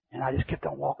 And I just kept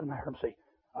on walking. I heard him say,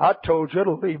 I told you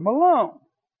to leave him alone.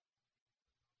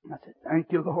 And I said, thank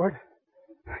you, Lord.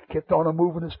 I kept on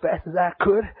moving as fast as I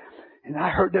could. And I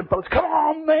heard them fellas, come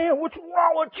on, man, what's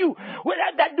wrong with you? Well,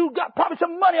 that dude got probably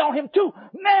some money on him, too.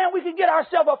 Man, we can get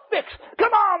ourselves a fix.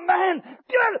 Come on, man,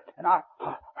 get it. And I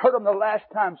heard him the last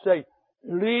time say,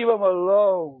 leave him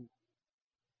alone.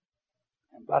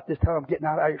 And about this time, I'm getting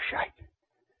out of earshot.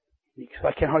 So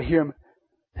I can't hardly hear him.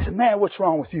 I said, man, what's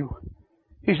wrong with you?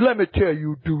 He said, let me tell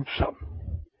you, dude, something.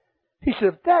 He said,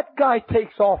 if that guy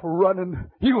takes off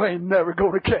running, you ain't never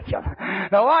going to catch him.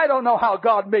 Now, I don't know how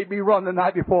God made me run the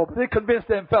night before, but they convinced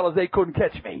them fellas they couldn't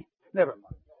catch me. Never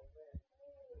mind.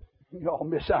 You all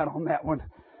miss out on that one.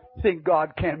 Think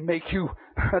God can't make you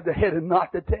the head and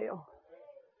not the tail.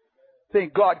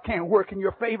 Think God can't work in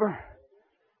your favor,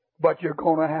 but you're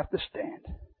going to have to stand.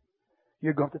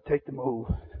 You're going to take the move.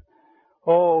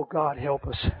 Oh, God help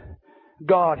us.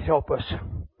 God help us.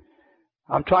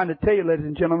 I'm trying to tell you, ladies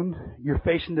and gentlemen, you're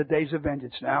facing the days of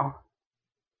vengeance now.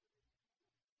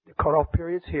 The cutoff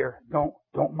period's here. Don't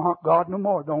mock God no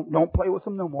more. Don't play with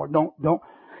Him no more. Don't.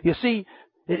 You see,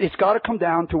 it's got to come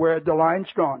down to where the line's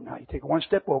drawn. Now you take one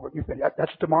step over it and you're finished.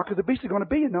 That's what the mark of the beast is going to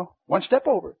be, you know. One step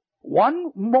over.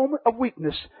 One moment of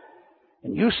weakness,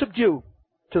 and you subdue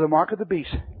to the mark of the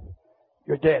beast.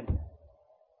 You're dead.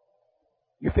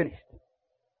 You're finished.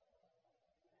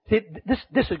 See,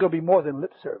 this is going to be more than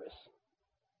lip service.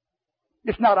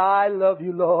 It's not, I love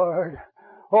you, Lord.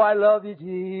 Oh, I love you,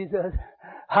 Jesus.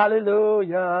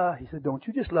 Hallelujah. He said, don't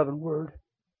you just love Him word.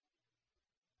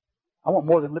 I want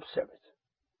more than lip service.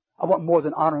 I want more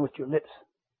than honoring with your lips.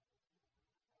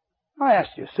 I ask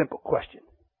you a simple question.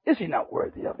 Is He not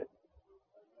worthy of it?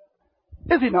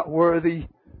 Is He not worthy?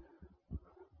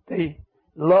 They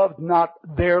loved not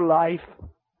their life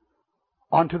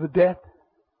unto the death.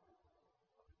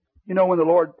 You know, when the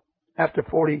Lord, after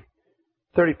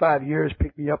 35 years,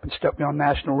 picked me up and stuck me on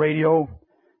national radio,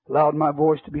 allowed my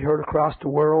voice to be heard across the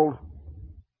world.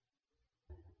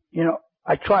 You know,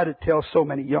 I try to tell so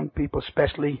many young people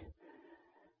especially.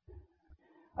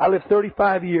 I lived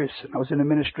 35 years and I was in the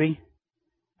ministry.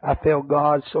 I failed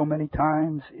God so many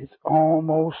times.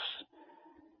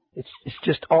 It's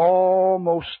just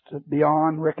almost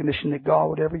beyond recognition that God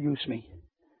would ever use me.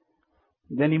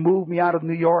 Then He moved me out of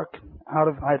New York. I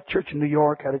had a church in New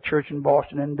York, had a church in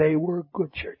Boston, and they were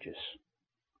good churches.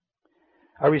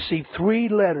 I received 3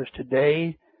 letters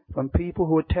today from people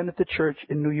who attended the church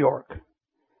in New York.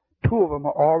 2 of them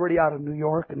are already out of New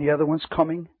York, and the other one's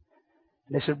coming.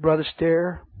 And they said, Brother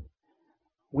Stair,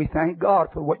 we thank God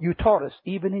for what you taught us,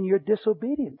 even in your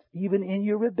disobedience, even in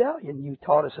your rebellion. You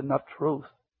taught us enough truth.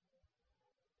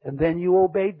 And then you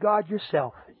obeyed God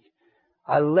yourself.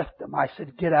 I left them. I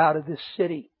said, get out of this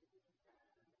city.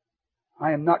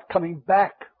 I am not coming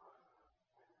back.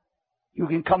 You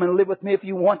can come and live with me if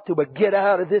you want to, but get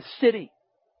out of this city.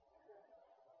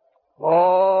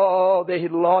 Oh, they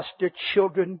had lost their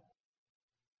children.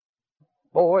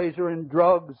 Boys are in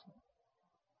drugs.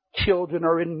 Children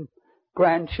are in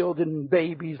grandchildren,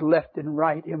 babies left and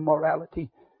right,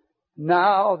 immorality.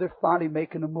 Now they're finally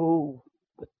making a move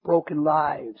with broken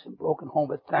lives and broken homes.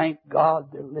 But thank God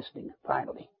they're listening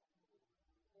finally.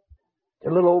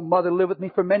 Their little old mother lived with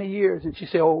me for many years, and she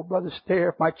said, oh, Brother Stair,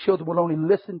 if my children will only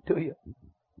listen to you.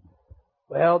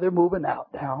 Well, they're moving out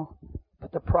now,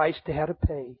 but the price they had to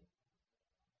pay.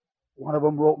 One of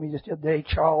them wrote me just the other day,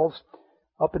 Charles,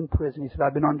 up in prison. He said,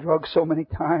 I've been on drugs so many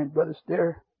times, Brother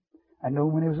Stair. I knew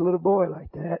him when he was a little boy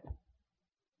like that.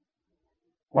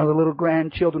 One of the little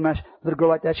grandchildren, a little girl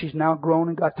like that, she's now grown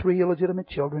and got 3 illegitimate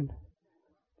children.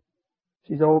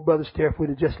 She said, oh, Brother Stair, if we'd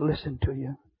have just listened to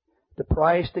you. The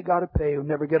price they got to pay, will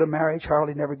never get a marriage,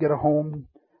 hardly never get a home.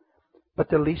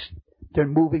 But at least They're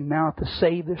moving now to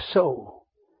save their soul,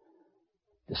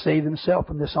 to save themselves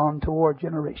from this untoward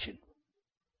generation.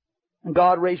 And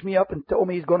God raised me up and told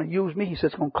me He's going to use me. He said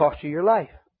it's going to cost you your life.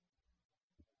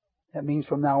 That means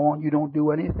from now on you don't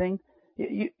do anything.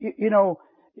 You know,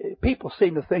 people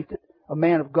seem to think that a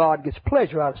man of God gets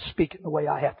pleasure out of speaking the way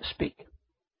I have to speak.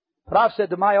 But I've said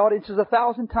to my audiences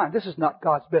 1,000 times, this is not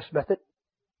God's best method.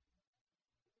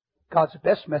 God's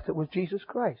best method was Jesus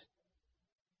Christ.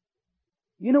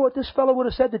 You know what this fellow would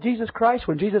have said to Jesus Christ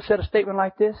when Jesus said a statement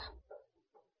like this?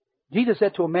 Jesus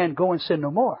said to a man, go and sin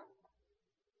no more,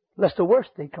 lest the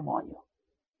worst thing come on you.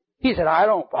 He said, I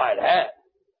don't buy that.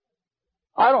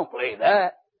 I don't believe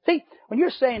that. See, when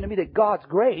you're saying to me that God's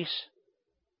grace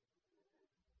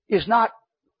is not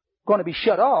going to be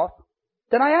shut off,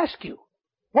 then I ask you,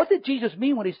 what did Jesus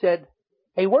mean when He said,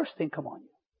 a worse thing come on you?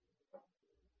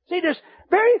 See, there's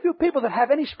very few people that have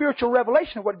any spiritual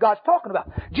revelation of what God's talking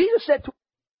about. Jesus said to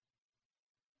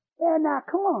now,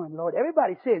 come on, Lord,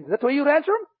 everybody sins. Is that the way you would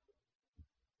answer Him?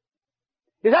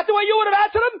 Is that the way you would have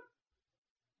answered Him?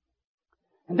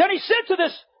 And then He said to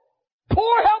this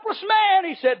poor, helpless man,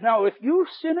 He said, now, if you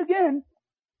sin again,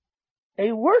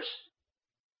 a worse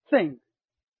thing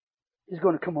is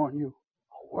going to come on you.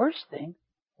 A worse thing?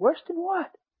 Worse than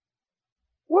what?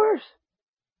 Worse.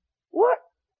 What?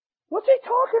 What's He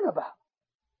talking about?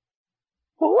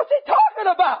 Well, what's He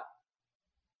talking about?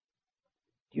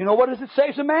 Do you know what it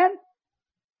saves a man?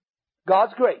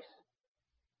 God's grace.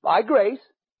 By grace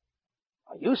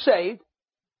are you saved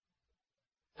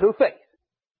through faith.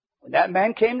 When that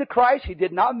man came to Christ, He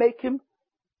did not make him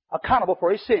accountable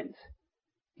for his sins.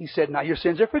 He said, now your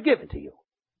sins are forgiven to you.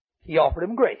 He offered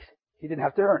him grace. He didn't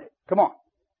have to earn it. Come on.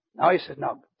 Now He said,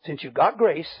 now, since you got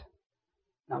grace,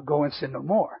 now go and sin no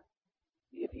more.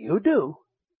 If you do,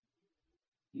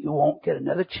 you won't get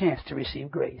another chance to receive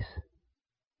grace.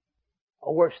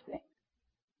 A worse thing.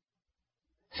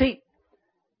 See,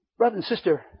 brother and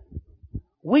sister,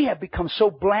 we have become so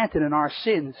planted in our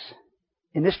sins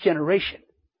in this generation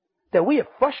that we have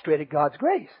frustrated God's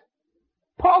grace.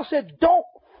 Paul said, don't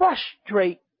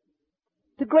frustrate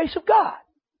the grace of God.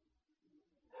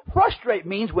 Frustrate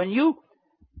means when you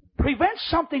prevent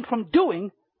something from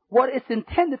doing what it's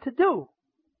intended to do.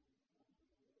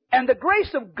 And the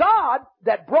grace of God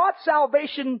that brought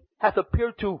salvation hath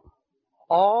appeared to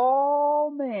all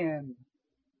men.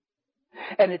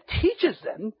 And it teaches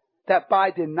them that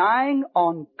by denying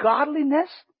ungodliness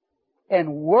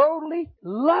and worldly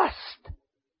lust,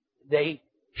 they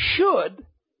should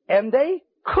and they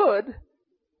could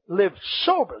live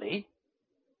soberly,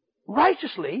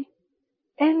 righteously,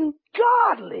 and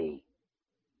godly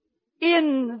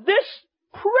in this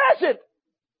present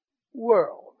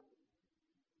world.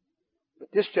 But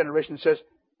this generation says,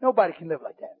 nobody can live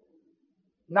like that.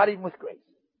 Not even with grace.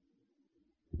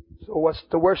 So what's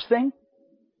the worst thing?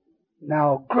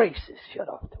 Now grace is shut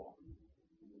off to them.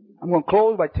 I'm going to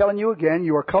close by telling you again,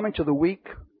 you are coming to the week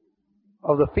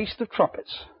of the Feast of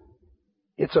Trumpets.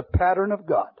 It's a pattern of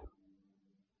God.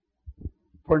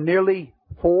 For nearly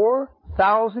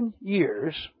 4,000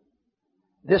 years,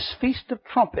 this Feast of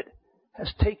Trumpet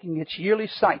has taken its yearly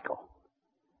cycle.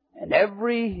 And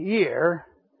every year,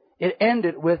 it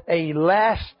ended with a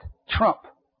last trump.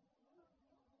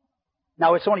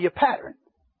 Now, it's only a pattern.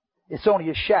 It's only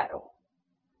a shadow.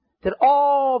 That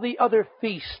all the other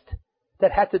feasts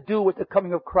that had to do with the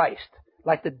coming of Christ,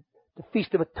 like the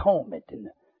Feast of Atonement and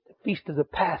the Feast of the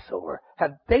Passover,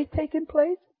 have they taken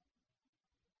place?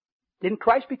 Didn't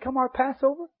Christ become our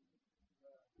Passover?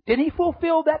 Didn't He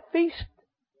fulfill that feast?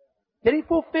 Did He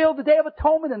fulfill the Day of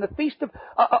Atonement and the Feast of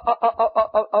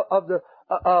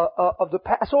the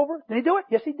Passover? Did He do it?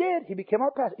 Yes, He did. He became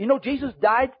our Passover. You know, Jesus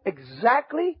died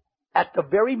exactly at the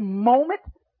very moment.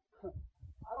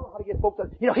 I don't know how to get folks.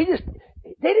 You know,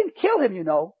 they didn't kill Him, you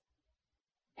know.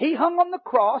 He hung on the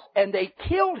cross and they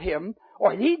killed Him,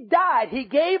 or He died. He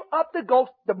gave up the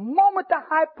ghost the moment the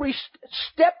high priest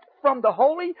stepped from the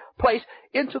holy place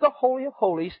into the Holy of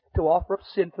Holies to offer up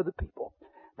sin for the people.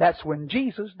 That's when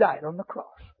Jesus died on the cross.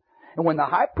 And when the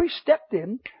high priest stepped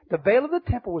in, the veil of the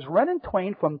temple was rent in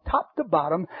twain from top to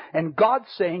bottom, and God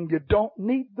saying, you don't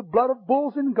need the blood of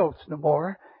bulls and goats no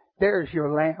more. There's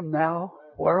your lamb now,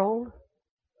 world.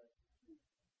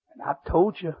 And I've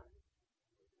told you,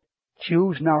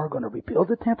 Jews now are going to rebuild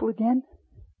the temple again,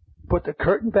 put the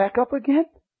curtain back up again,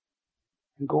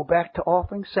 and go back to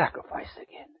offering sacrifice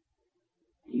again.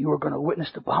 You are going to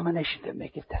witness the abomination that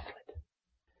maketh desolate.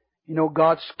 You know,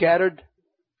 God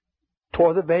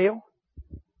tore the veil,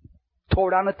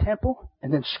 tore down the temple,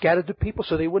 and then scattered the people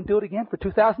so they wouldn't do it again for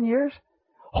 2,000 years.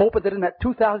 hoping that in that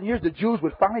 2,000 years the Jews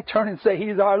would finally turn and say,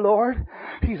 He's our Lord,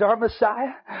 He's our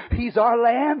Messiah, He's our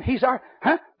Lamb, He's our...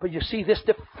 But you see, this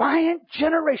defiant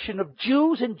generation of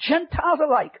Jews and Gentiles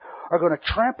alike are going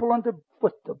to trample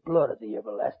underfoot the blood of the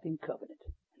everlasting covenant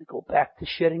and go back to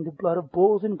shedding the blood of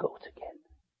bulls and goats again.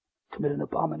 Commit an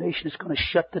abomination that's going to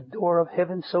shut the door of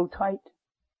heaven so tight.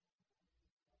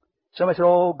 Somebody said,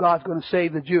 oh, God's going to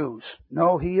save the Jews.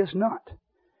 No, He is not.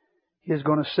 He is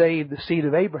going to save the seed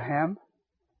of Abraham,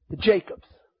 the Jacobs.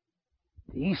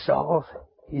 The Esau's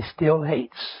He still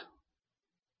hates.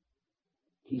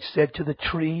 He said to the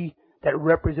tree that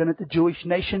represented the Jewish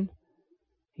nation,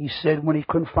 He said when He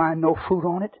couldn't find no fruit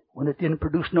on it, when it didn't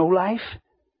produce no life,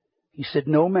 He said,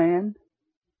 no man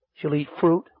shall eat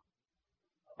fruit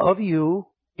of you,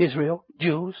 Israel,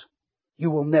 Jews. You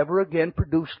will never again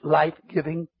produce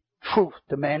life-giving truth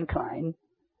to mankind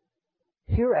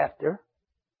hereafter,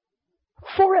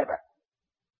 forever.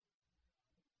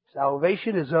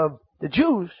 Salvation is of the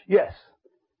Jews, yes,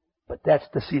 but that's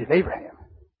the seed of Abraham,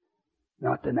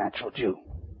 not the natural Jew.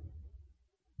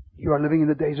 You are living in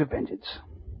the days of vengeance.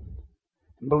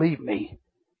 And believe me,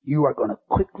 you are going to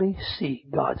quickly see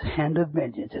God's hand of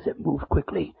vengeance as it moves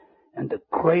quickly. And the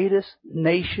greatest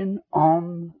nation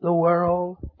on the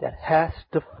world that has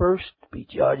to first be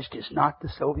judged is not the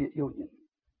Soviet Union,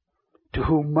 to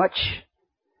whom much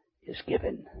is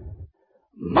given,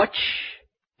 much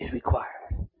is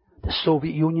required. The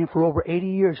Soviet Union for over 80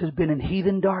 years has been in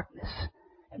heathen darkness,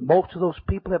 and most of those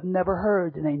people have never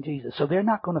heard the name Jesus, so they're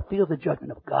not going to feel the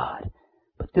judgment of God.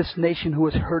 But this nation who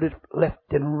has heard it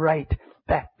left and right,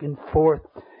 back and forth,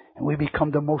 and we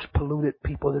become the most polluted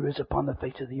people there is upon the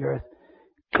face of the earth,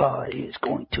 God is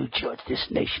going to judge this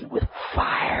nation with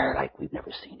fire like we've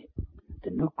never seen it.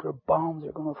 The nuclear bombs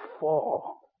are going to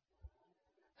fall.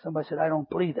 Somebody said, I don't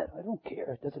believe that. I don't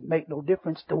care. It doesn't make no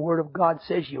difference. The Word of God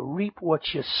says you reap what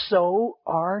you sow.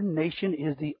 Our nation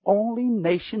is the only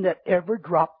nation that ever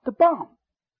dropped the bomb.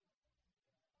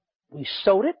 We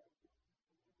sowed it.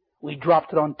 We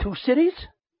dropped it on 2 cities.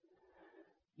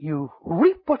 You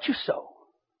reap what you sow.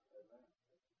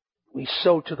 We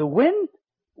sow to the wind.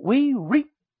 We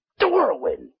reap the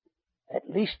whirlwind. At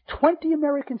least 20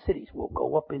 American cities will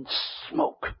go up in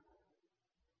smoke.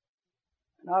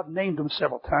 And I've named them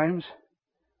several times.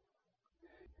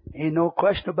 Ain't no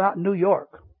question about New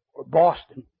York, or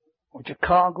Boston, or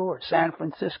Chicago, or San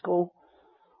Francisco,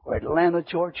 or Atlanta,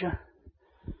 Georgia,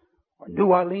 or New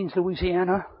Orleans,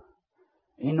 Louisiana.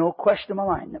 Ain't no question in my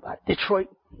mind about it. Detroit,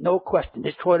 no question.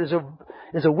 Detroit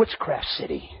is a witchcraft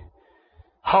city.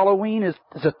 Halloween is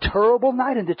a terrible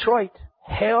night in Detroit.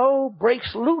 Hell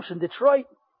breaks loose in Detroit.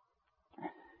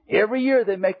 Every year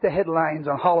they make the headlines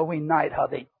on Halloween night how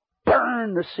they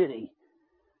burn the city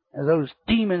as those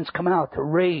demons come out to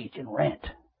rage and rant.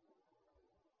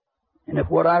 And if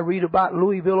what I read about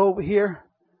Louisville over here,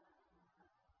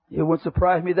 it wouldn't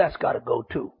surprise me, that's got to go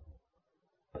too.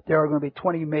 But there are going to be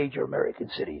 20 major American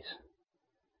cities.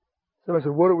 So I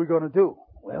said, what are we going to do?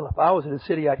 Well, if I was in a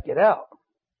city, I'd get out.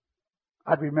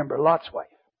 I'd remember Lot's wife.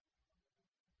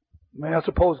 I mean, I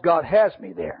suppose God has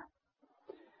me there.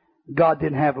 God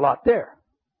didn't have Lot there.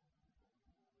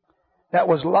 That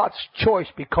was Lot's choice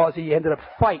because he ended up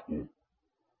fighting.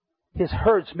 His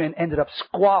herdsmen ended up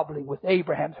squabbling with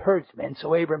Abraham's herdsmen.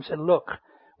 So Abraham said, look,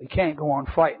 we can't go on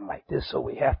fighting like this, so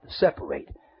we have to separate.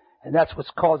 And that's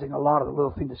what's causing a lot of the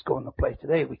little things that's going into place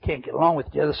today. We can't get along with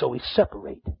each other, so we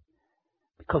separate.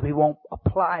 Because we won't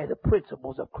apply the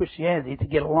principles of Christianity to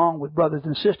get along with brothers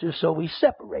and sisters, so we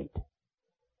separate.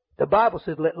 The Bible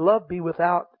says, let love be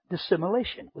without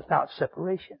dissimulation, without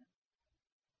separation.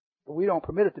 But we don't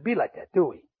permit it to be like that, do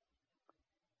we?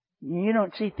 You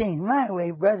don't see things my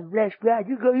way, brother. Bless God.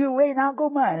 You go your way and I'll go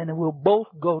mine, and then we'll both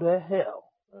go to hell.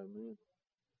 Amen.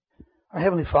 Our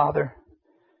Heavenly Father,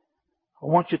 I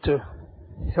want you to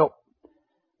help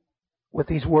with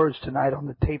these words tonight on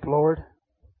the tape, Lord.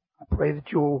 I pray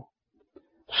that you'll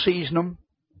season them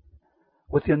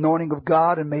with the anointing of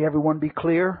God, and may everyone be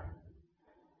clear.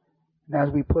 And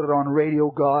as we put it on radio,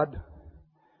 God,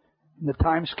 in the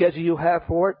time schedule you have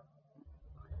for it,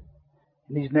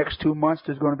 in these next 2 months,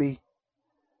 there's going to be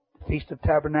the Feast of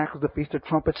Tabernacles, the Feast of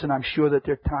Trumpets, and I'm sure that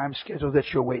there are time schedules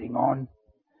that you're waiting on.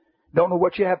 Don't know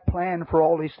what you have planned for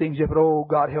all these things yet, but oh,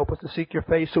 God, help us to seek your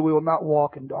face so we will not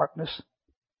walk in darkness.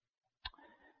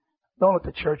 Don't let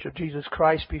the Church of Jesus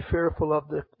Christ be fearful of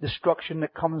the destruction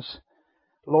that comes.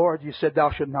 Lord, you said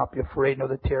thou shalt not be afraid, nor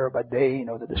the terror by day,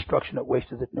 nor the destruction that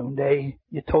wasteth at noonday.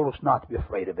 You told us not to be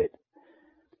afraid of it.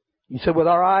 You said, with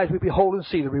our eyes we behold and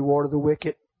see the reward of the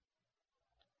wicked.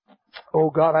 Oh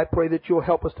God, I pray that you'll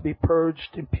help us to be purged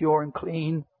and pure and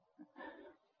clean.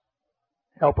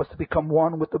 Help us to become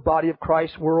one with the body of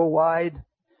Christ worldwide,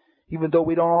 even though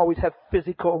we don't always have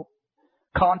physical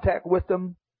contact with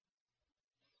them.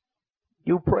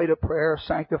 You prayed a prayer,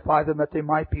 sanctify them that they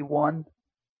might be one.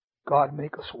 God,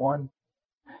 make us one.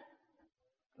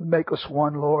 Make us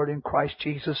one, Lord, in Christ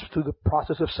Jesus through the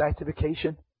process of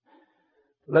sanctification.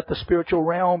 Let the spiritual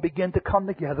realm begin to come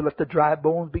together. Let the dry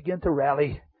bones begin to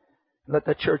rally. Let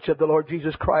the church of the Lord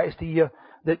Jesus Christ, the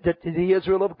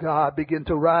Israel of God, begin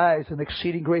to rise, an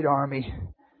exceeding great army,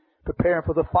 preparing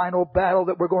for the final battle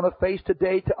that we're going to face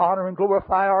today to honor and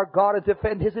glorify our God and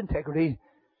defend His integrity.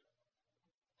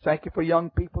 Thank you for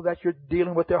young people that you're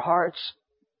dealing with their hearts.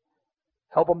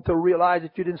 Help them to realize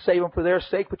that you didn't save them for their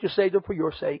sake, but you saved them for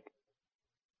your sake.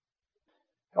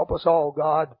 Help us all,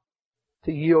 God,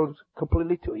 to yield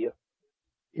completely to you.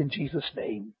 In Jesus'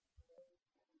 name.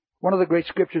 One of the great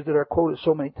scriptures that are quoted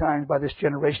so many times by this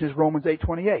generation is Romans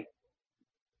 8:28.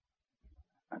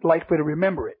 I'd like for you to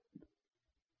remember it.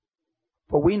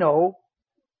 For we know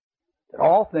that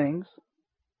all things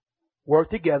work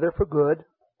together for good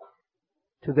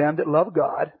to them that love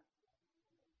God,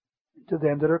 to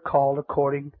them that are called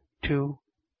according to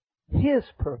His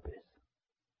purpose.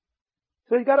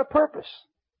 So He's got a purpose.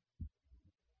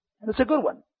 And it's a good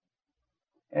one.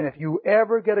 And if you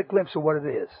ever get a glimpse of what it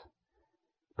is,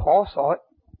 Paul saw it.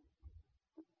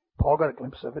 Paul got a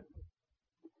glimpse of it.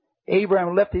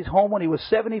 Abraham left his home when he was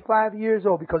 75 years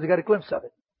old because he got a glimpse of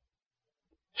it.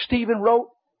 Stephen wrote,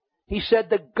 he said,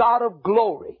 the God of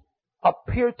glory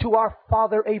appeared to our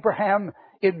father Abraham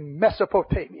in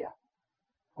Mesopotamia.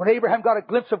 When Abraham got a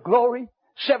glimpse of glory,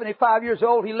 75 years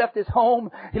old, he left his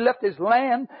home, he left his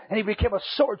land, and he became a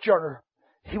sojourner.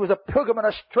 He was a pilgrim and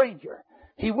a stranger.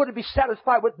 He wouldn't be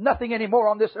satisfied with nothing anymore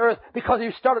on this earth because he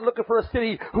started looking for a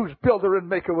city whose builder and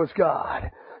maker was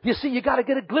God. You see, you got to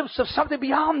get a glimpse of something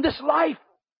beyond this life.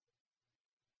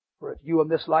 For if you in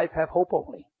this life have hope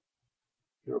only,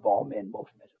 you're of all men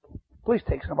most miserable. Please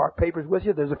take some of our papers with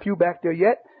you. There's a few back there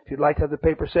yet. If you'd like to have the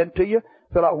paper sent to you,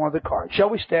 fill out one of the cards.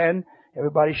 Shall we stand?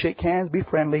 Everybody shake hands, be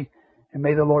friendly, and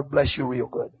may the Lord bless you real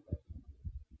good.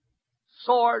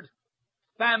 Sword,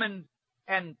 famine,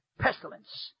 and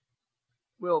pestilence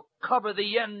will cover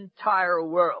the entire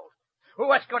world. Well,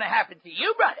 what's going to happen to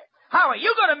you, brother? How are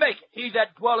you going to make it? He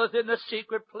that dwelleth in the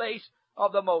secret place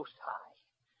of the Most High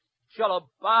shall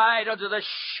abide under the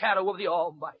shadow of the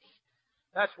Almighty.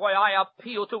 That's why I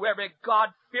appeal to every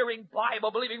God-fearing,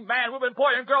 Bible-believing man, woman,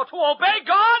 boy, and girl to obey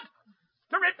God,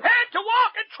 to repent, to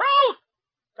walk in truth,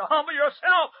 to humble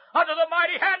yourself under the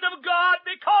mighty hand of God,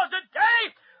 because the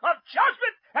day of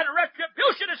judgment and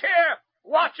retribution is here.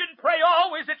 Watch and pray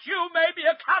always that you may be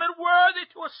accounted worthy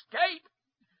to escape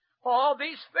all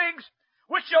these things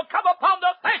which shall come upon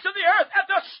the face of the earth and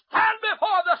to stand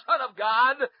before the Son of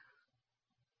God.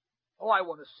 Oh, I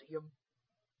want to see Him.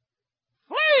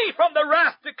 Flee from the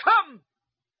wrath to come.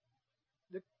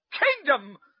 The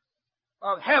kingdom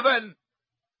of heaven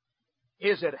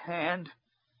is at hand.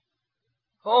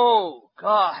 Oh,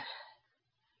 God,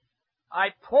 I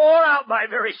pour out my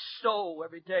very soul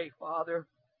every day, Father.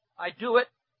 I do it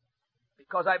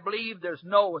because I believe there's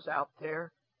Noahs out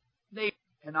there,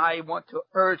 and I want to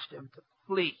urge them to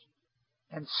flee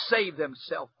and save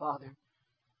themselves, Father,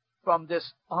 from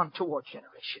this untoward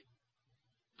generation.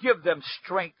 Give them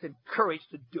strength and courage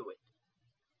to do it.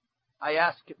 I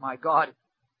ask it, my God,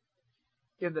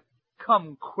 in the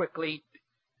come quickly,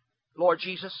 Lord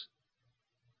Jesus.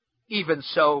 Even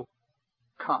so,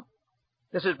 come.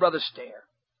 This is Brother Stair.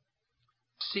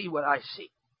 See what I see.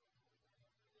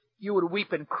 You would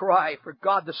weep and cry for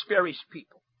God to spare His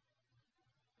people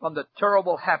from the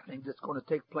terrible happening that's going to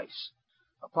take place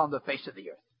upon the face of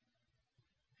the earth.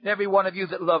 And every one of you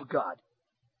that love God,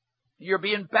 you're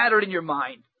being battered in your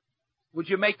mind, would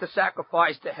you make the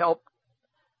sacrifice to help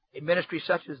a ministry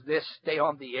such as this stay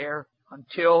on the air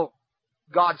until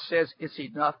God says it's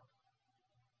enough?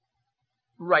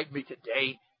 Write me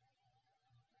today.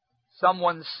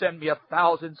 Someone send me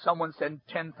 1,000, someone send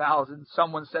 10,000,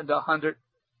 someone send 100.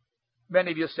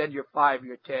 Many of you send your 5,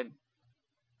 your 10.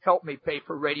 Help me pay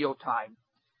for radio time.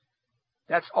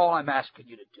 That's all I'm asking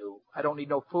you to do. I don't need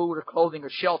no food or clothing or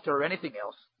shelter or anything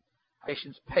else.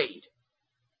 Patients paid.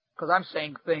 Because I'm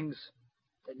saying things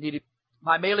that need it.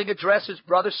 My mailing address is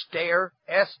Brother Stair,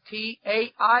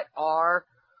 S-T-A-I-R,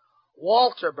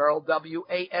 Walterboro,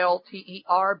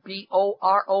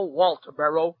 W-A-L-T-E-R-B-O-R-O,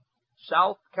 Walterboro,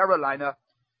 South Carolina,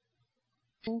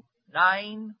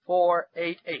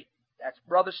 29488. That's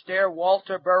Brother Stair,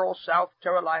 Walterboro, South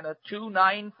Carolina,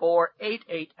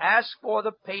 29488. Ask for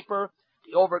the paper,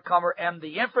 The Overcomer, and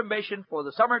the information for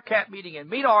the summer camp meeting in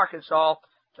Mena, Arkansas,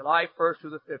 July 1st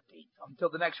through the 15th. Until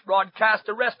the next broadcast,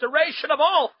 the restoration of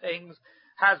all things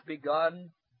has begun.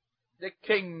 The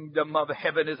kingdom of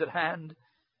heaven is at hand.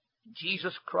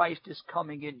 Jesus Christ is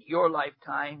coming in your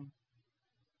lifetime.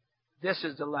 This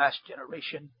is the last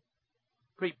generation.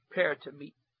 Prepare to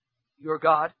meet your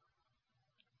God.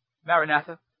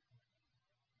 Maranatha.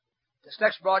 This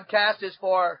next broadcast is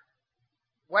for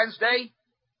Wednesday,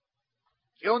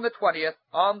 June the 20th,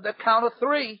 on the count of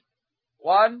 3.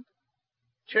 1,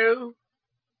 2,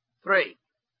 3.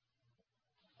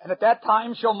 And at that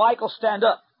time shall Michael stand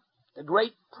up, the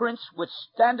great prince which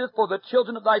standeth for the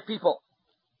children of thy people.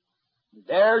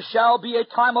 There shall be a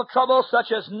time of trouble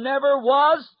such as never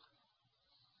was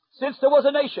since there was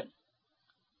a nation,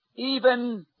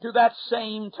 even to that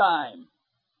same time.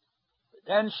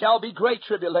 Then shall be great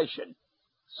tribulation,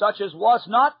 such as was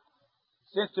not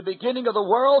since the beginning of the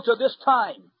world to this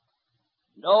time,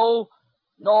 no,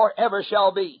 nor ever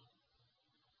shall be.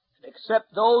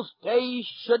 Except those days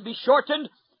should be shortened,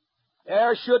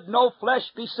 there should no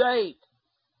flesh be saved.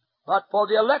 But for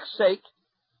the elect's sake,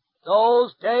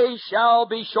 those days shall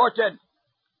be shortened.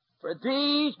 For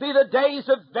these be the days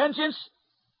of vengeance,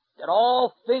 that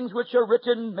all things which are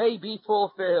written may be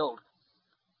fulfilled.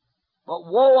 But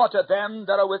woe unto them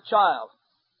that are with child,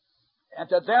 and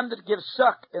to them that give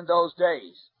suck in those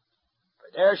days. For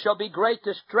there shall be great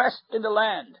distress in the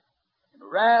land, and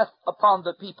wrath upon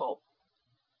the people.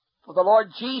 For the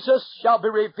Lord Jesus shall be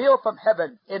revealed from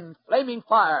heaven in flaming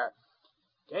fire,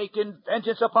 taking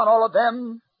vengeance upon all of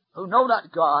them who know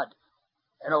not God,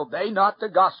 and obey not the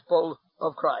gospel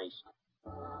of Christ.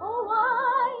 Oh,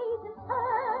 I just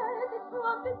heard the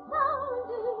trumpet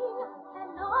sounding,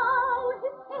 and now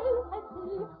his face I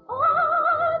see.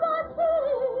 Oh, the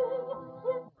King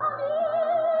is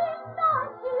coming, the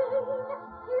King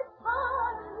is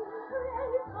coming,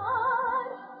 praise God,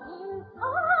 he's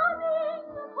coming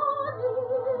for me.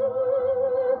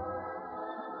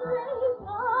 Praise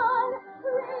God,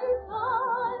 praise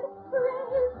God,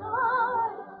 praise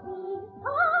God, he's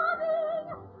coming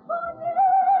for me.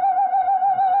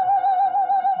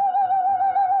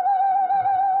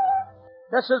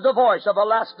 This is the voice of a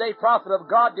last-day prophet of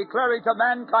God declaring to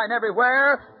mankind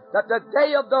everywhere that the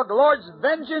day of the Lord's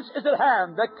vengeance is at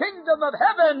hand. The kingdom of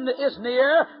heaven is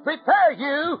near. Prepare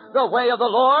you the way of the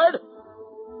Lord.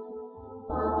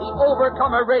 The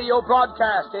Overcomer radio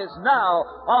broadcast is now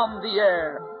on the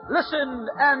air. Listen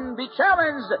and be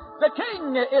challenged. The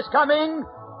King is coming.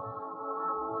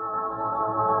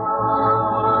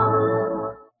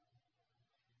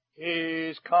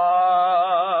 He's coming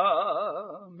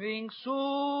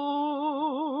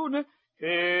soon.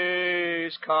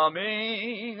 He's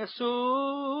coming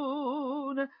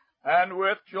soon. And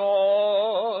with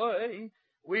joy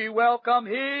we welcome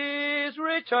his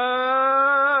returning.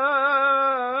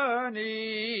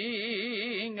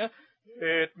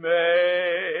 It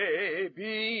may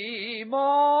be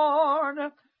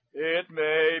morn, it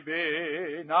may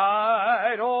be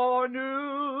night or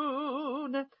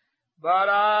noon, but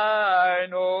I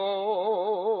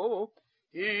know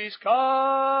he's coming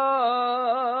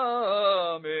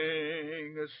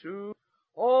soon.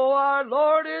 Oh, our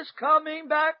Lord is coming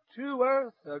back to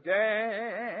earth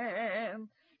again.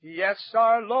 Yes,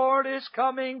 our Lord is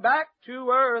coming back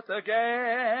to earth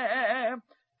again.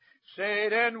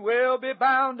 Satan will be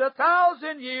bound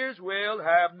 1,000 years, will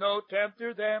have no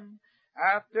tempter then.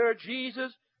 After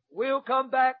Jesus will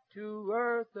come back to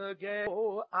earth again.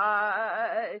 Oh,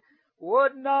 I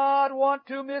would not want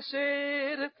to miss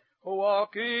it,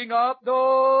 walking up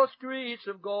those streets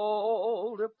of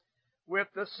gold,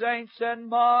 with the saints and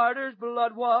martyrs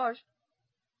blood-washed,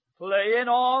 playing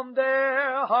on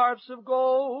their harps of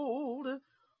gold.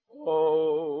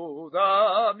 Oh,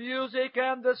 the music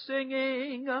and the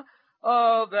singing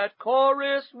of that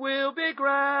chorus will be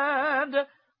grand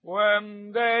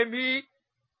when they meet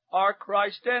our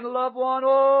Christ and loved one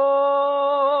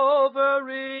over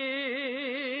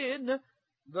in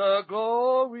the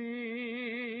glory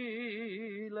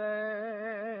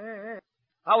land.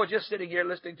 I was just sitting here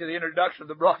listening to the introduction of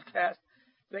the broadcast,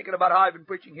 thinking about how I've been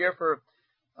preaching here for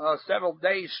several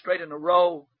days straight in a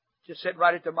row, just sitting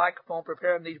right at the microphone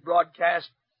preparing these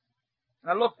broadcasts.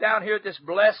 And I looked down here at this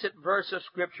blessed verse of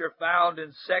Scripture found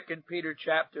in 2 Peter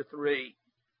chapter 3,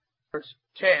 verse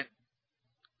 10.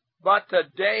 But the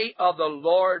day of the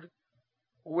Lord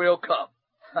will come.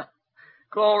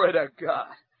 Glory to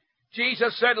God.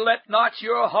 Jesus said, let not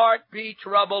your heart be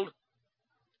troubled,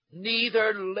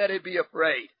 neither let it be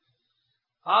afraid.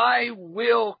 I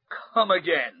will come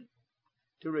again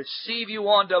to receive you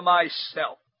unto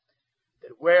myself,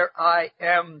 that where I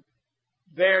am,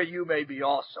 there you may be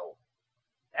also.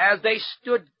 As they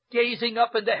stood gazing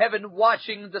up into heaven,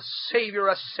 watching the Savior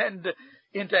ascend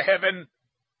into heaven.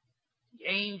 The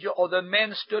angel or the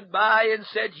men stood by and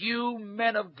said, "You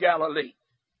men of Galilee,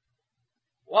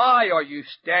 why are you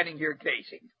standing here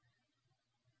gazing?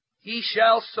 He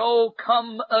shall so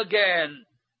come again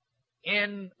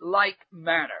in like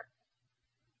manner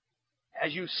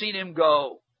as you've seen him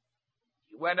go."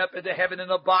 He went up into heaven in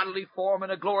a bodily form, in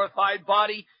a glorified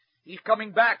body. He's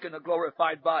coming back in a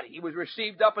glorified body. He was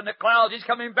received up in the clouds. He's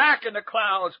coming back in the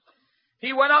clouds.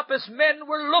 He went up as men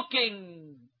were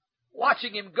looking,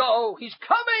 watching him go. He's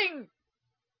coming,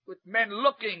 with men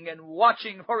looking and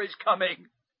watching for his coming.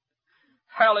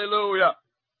 Hallelujah.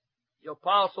 The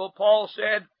Apostle Paul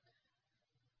said,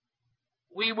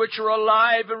 "We which are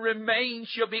alive and remain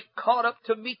shall be caught up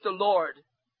to meet the Lord."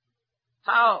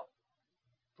 How?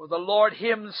 For the Lord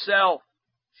himself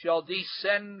shall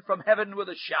descend from heaven with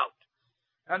a shout,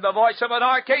 and the voice of an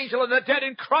archangel, and the dead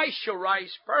in Christ shall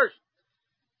rise first.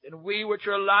 Then we which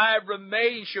are alive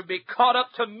remain shall be caught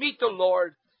up to meet the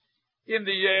Lord in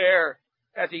the air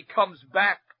as he comes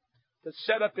back to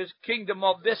set up his kingdom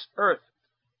of this earth.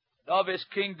 And of his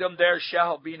kingdom there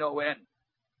shall be no end.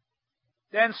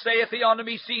 Then saith he unto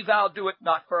me, "See thou do it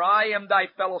not, for I am thy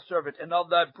fellow servant, and of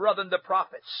thy brethren the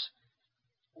prophets.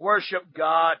 Worship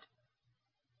God.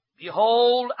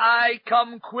 Behold, I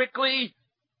come quickly.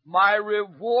 My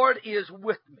reward is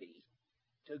with me,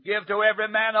 to give to every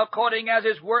man according as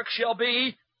his work shall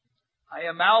be. I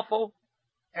am Alpha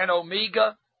and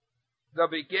Omega, the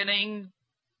beginning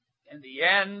and the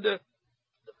end, the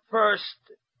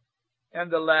first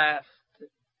and the last.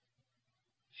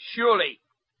 Surely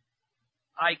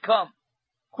I come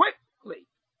quickly."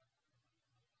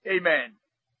 Amen.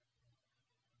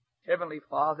 Heavenly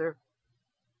Father,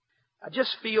 I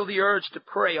just feel the urge to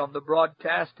pray on the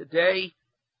broadcast today.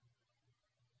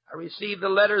 I received the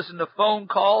letters and the phone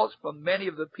calls from many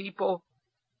of the people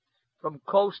from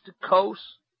coast to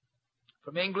coast,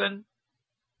 from England,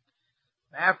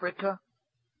 from Africa,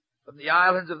 from the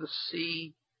islands of the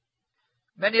sea.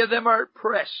 Many of them are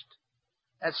oppressed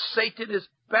as Satan is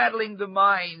battling the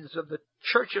minds of the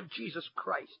Church of Jesus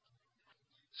Christ,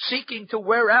 seeking to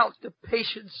wear out the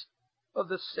patience of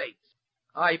the saints.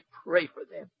 I pray for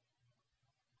them.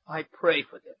 I pray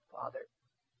for them, Father,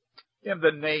 in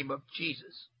the name of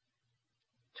Jesus.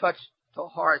 Touch the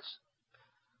hearts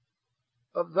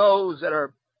of those that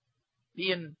are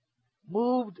being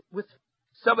moved with.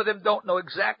 Some of them don't know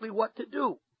exactly what to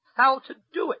do, how to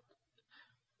do it,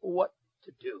 what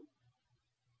to do.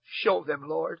 Show them,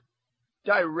 Lord.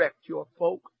 Direct your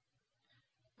folk.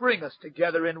 Bring us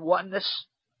together in oneness.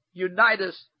 Unite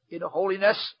us in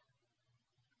holiness.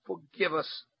 Forgive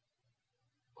us.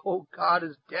 Oh God,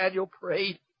 as Daniel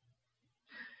prayed,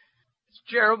 as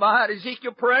Jeremiah and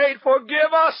Ezekiel prayed,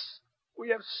 forgive us. We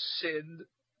have sinned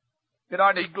in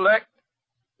our neglect,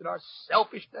 in our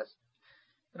selfishness,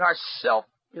 in our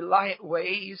self-reliant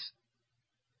ways.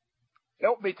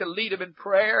 Help me to lead them in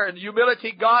prayer and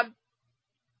humility, God.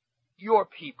 Your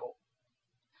people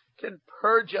can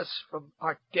purge us from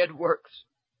our dead works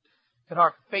and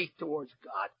our faith towards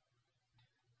God.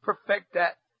 Perfect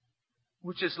that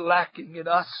which is lacking in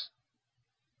us.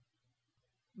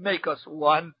 Make us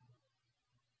one.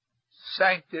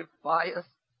 Sanctify us.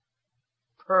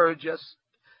 Purge us.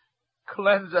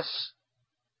 Cleanse us.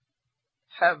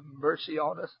 Have mercy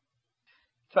on us.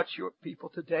 Touch your people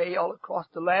today all across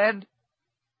the land.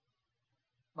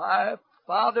 My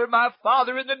Father,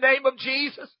 in the name of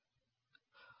Jesus,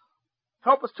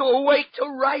 help us to awake to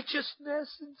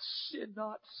righteousness and sin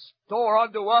not. Store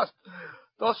unto us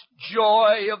the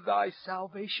joy of thy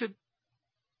salvation.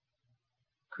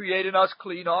 Create in us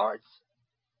clean hearts.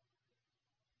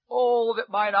 Oh, that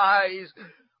mine eyes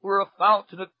were a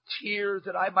fountain of tears,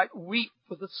 that I might weep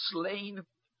for the slain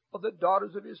of the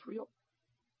daughters of Israel.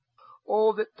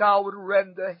 Oh, that thou would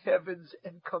rend the heavens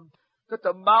and come, that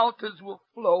the mountains will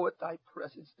flow at thy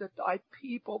presence, that thy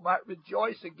people might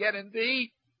rejoice again in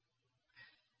thee.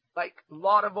 Like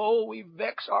Lot of old, we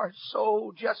vex our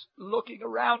soul just looking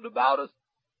around about us.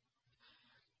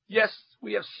 Yes,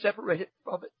 we have separated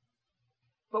from it,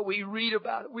 but we read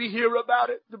about it, we hear about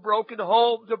it, the broken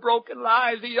homes, the broken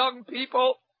lives, the young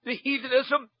people, the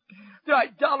heathenism, the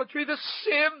idolatry, the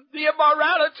sin, the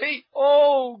immorality.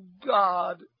 Oh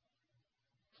God,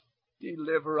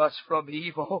 deliver us from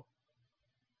evil.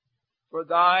 For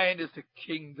thine is the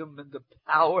kingdom and the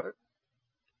power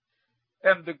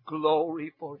and the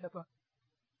glory forever.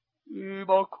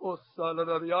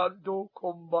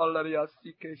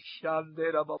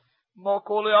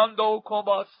 Mokoleando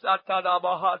koma satana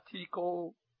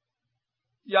mahatiko.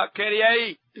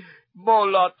 Yakerei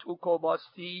mola tu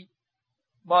komasti.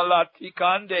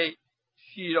 Malatikande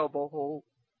Shiroboho.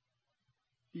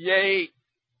 Yea,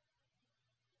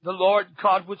 the Lord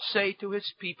God would say to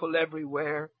his people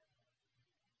everywhere,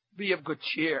 be of good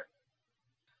cheer.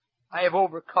 I have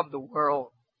overcome the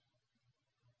world.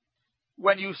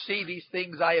 When you see these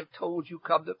things I have told you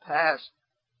come to pass,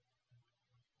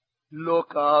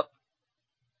 look up.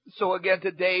 So again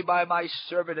today, by my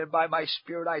servant and by my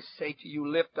Spirit, I say to you,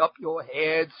 lift up your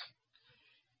heads.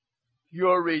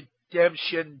 Your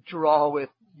redemption draweth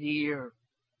near.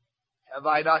 Have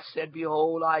I not said,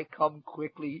 behold, I come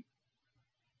quickly?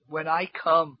 When I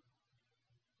come,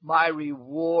 my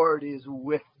reward is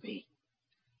with me.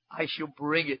 I shall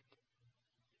bring it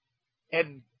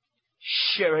and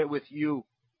share it with you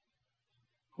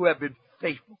who have been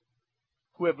faithful,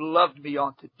 who have loved me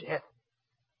unto death.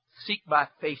 Seek my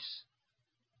face.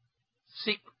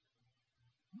 Seek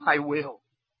my will.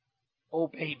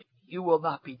 Obey me. You will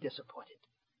not be disappointed.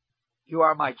 You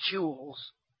are my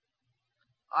jewels.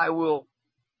 I will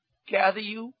gather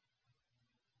you,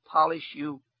 polish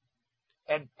you,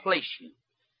 and place you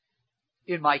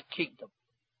in my kingdom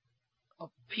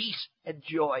of peace and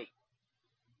joy,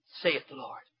 saith the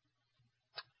Lord.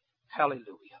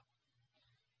 Hallelujah.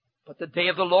 But the day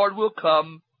of the Lord will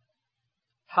come.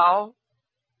 How?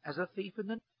 As a thief in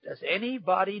the night. Does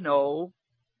anybody know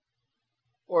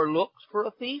or looks for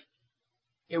a thief?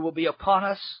 It will be upon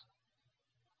us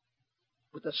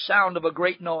with the sound of a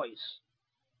great noise,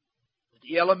 with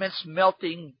the elements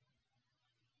melting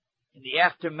in the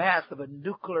aftermath of a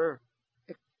nuclear,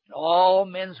 and all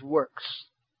men's works,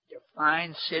 their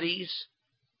fine cities,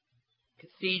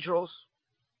 cathedrals,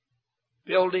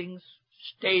 buildings,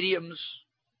 stadiums,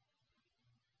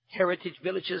 heritage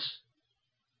villages,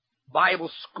 Bible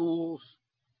schools,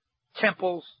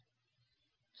 temples,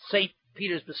 St.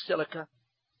 Peter's Basilica,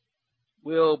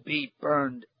 will be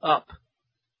burned up,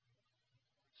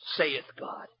 saith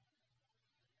God.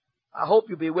 I hope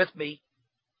you'll be with me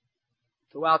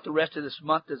throughout the rest of this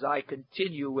month as I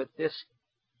continue with this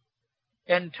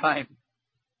end time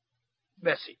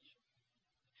message.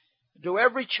 To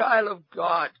every child of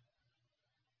God,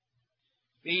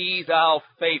 be thou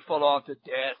faithful unto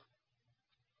death.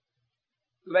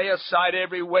 Lay aside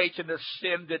every weight and the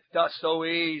sin that doth so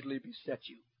easily beset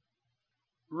you.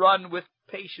 Run with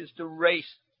patience the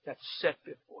race that's set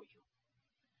before you.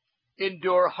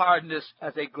 Endure hardness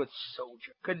as a good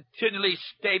soldier. Continually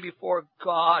stay before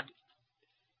God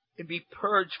and be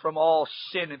purged from all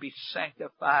sin and be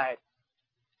sanctified.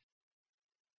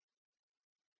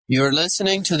 You are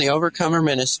listening to the Overcomer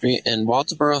Ministry in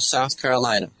Walterboro, South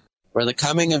Carolina, where the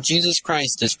coming of Jesus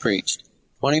Christ is preached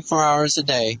 24 hours a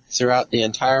day throughout the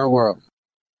entire world.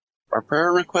 Our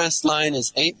prayer request line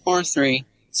is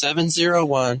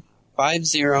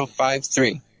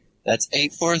 843-701-5053. That's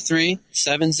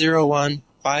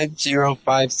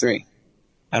 843-701-5053.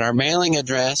 And our mailing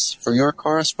address for your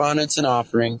correspondence and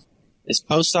offerings is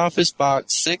Post Office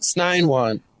Box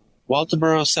 691,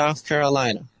 Walterboro, South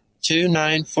Carolina,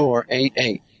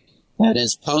 29488. That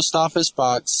is Post Office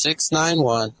Box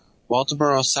 691,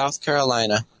 Walterboro, South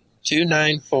Carolina,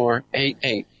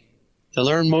 29488. To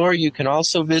learn more, you can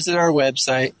also visit our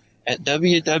website at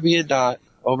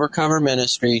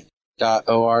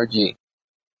www.overcomerministry.org.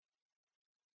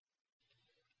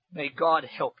 May God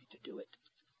help you to do it.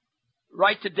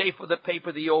 Write today for the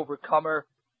paper The Overcomer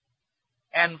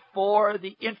and for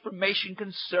the information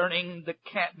concerning the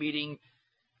camp meeting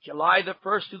July the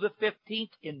 1st through the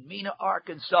 15th in Mena,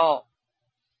 Arkansas.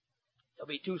 There'll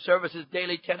be 2 services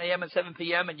daily, 10 a.m. and 7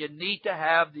 p.m., and you need to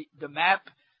have the map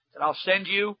that I'll send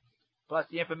you, plus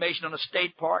the information on the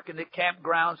state park and the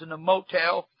campgrounds and the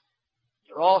motel.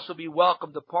 You'll also be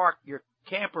welcome to park your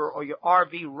camper or your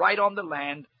RV right on the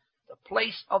land, the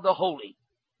place of the holy,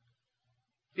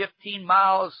 15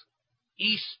 miles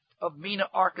east of Mena,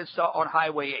 Arkansas on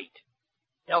Highway 8.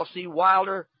 L.C.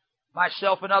 Wilder,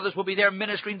 myself, and others will be there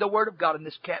ministering the Word of God in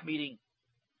this camp meeting.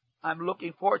 I'm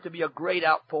looking for it to be a great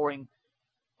outpouring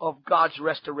of God's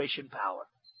restoration power.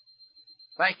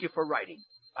 Thank you for writing.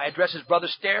 My address is Brother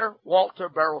Stair,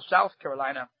 Walterboro, South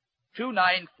Carolina,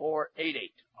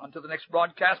 29488. Until the next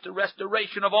broadcast, the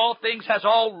restoration of all things has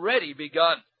already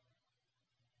begun.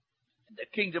 And the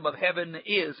kingdom of heaven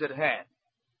is at hand.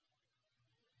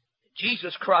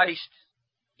 Jesus Christ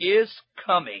is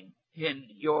coming in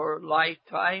your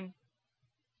lifetime.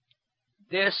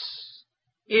 This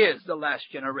is the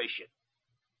last generation.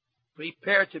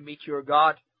 Prepare to meet your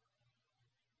God.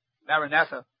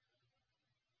 Maranatha.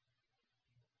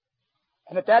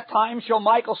 And at that time shall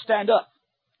Michael stand up,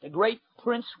 the great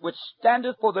prince which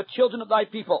standeth for the children of thy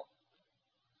people.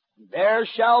 There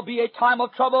shall be a time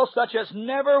of trouble such as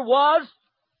never was,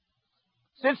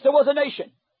 since there was a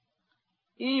nation,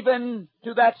 even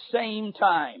to that same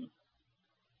time.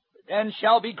 Then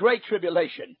shall be great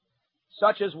tribulation,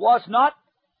 such as was not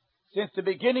since the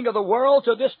beginning of the world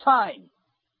to this time,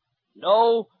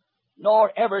 no,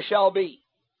 nor ever shall be.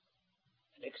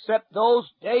 And except those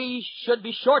days should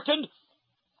be shortened,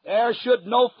 there should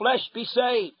no flesh be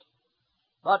saved.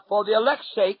 But for the elect's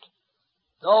sake,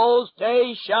 those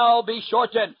days shall be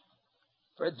shortened.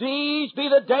 For these be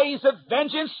the days of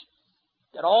vengeance,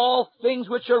 that all things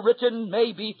which are written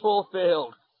may be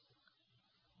fulfilled.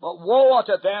 But woe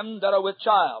unto them that are with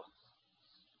child,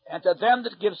 and to them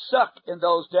that give suck in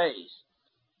those days.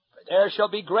 For there shall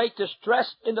be great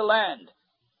distress in the land,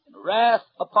 and wrath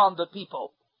upon the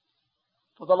people.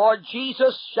 For the Lord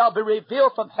Jesus shall be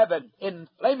revealed from heaven in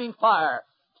flaming fire,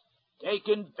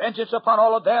 taking vengeance upon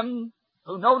all of them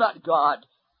who know not God,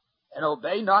 and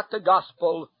obey not the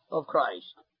gospel of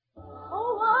Christ.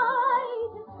 Oh, why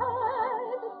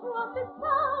the trumpet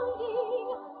sounding,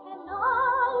 and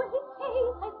now his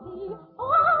face I see.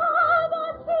 Oh, the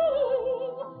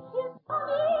King is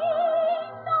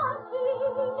coming, the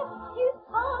King is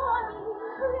coming,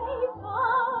 praise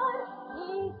God,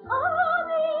 he's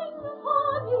coming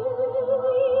for me.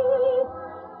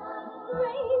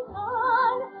 Praise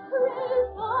God, praise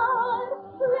God,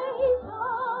 praise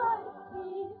God,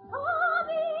 he's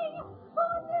coming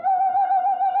for me.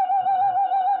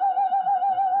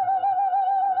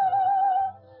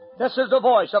 This is the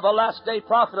voice of a last-day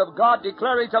prophet of God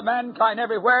declaring to mankind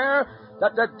everywhere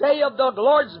that the day of the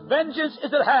Lord's vengeance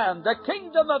is at hand. The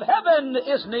kingdom of heaven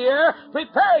is near.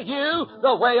 Prepare you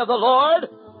the way of the Lord.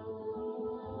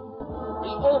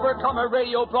 The Overcomer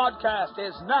radio broadcast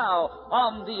is now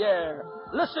on the air.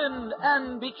 Listen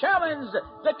and be challenged.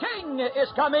 The King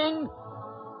is coming.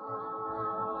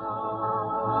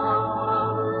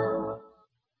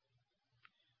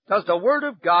 Does the Word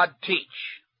of God teach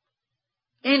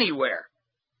anywhere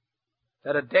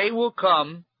that a day will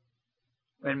come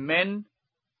when men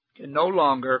can no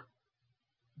longer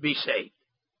be saved?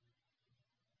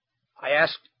 I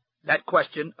ask that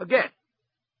question again.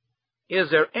 Is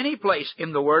there any place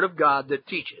in the Word of God that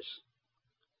teaches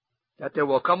that there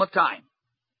will come a time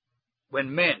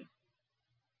when men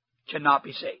cannot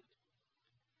be saved?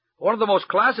 One of the most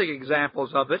classic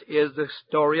examples of it is the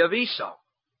story of Esau.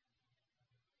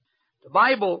 The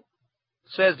Bible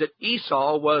says that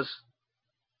Esau was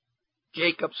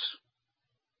Jacob's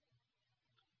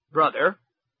brother,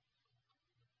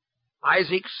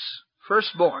 Isaac's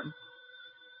firstborn,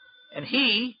 and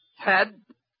he had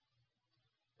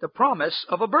the promise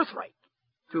of a birthright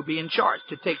to be in charge,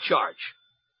 to take charge.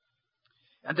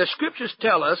 And the scriptures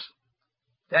tell us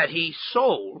that he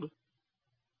sold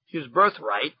his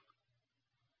birthright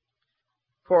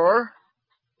for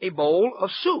a bowl of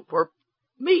soup or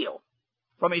meal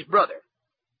from his brother.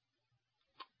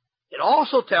 It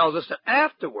also tells us that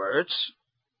afterwards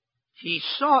he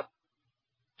sought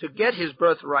to get his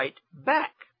birthright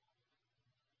back.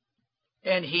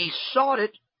 And he sought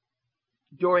it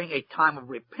during a time of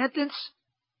repentance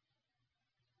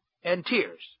and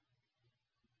tears.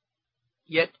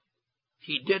 Yet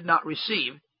he did not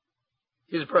receive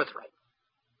his birthright.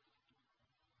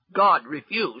 God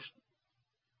refused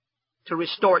to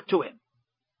restore it to him.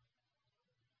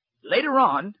 Later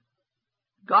on,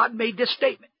 God made this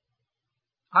statement.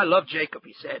 I love Jacob,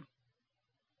 he said,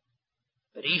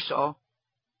 but Esau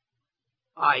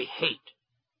I hate.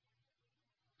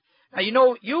 Now, you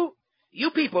know,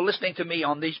 you people listening to me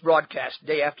on these broadcasts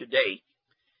day after day,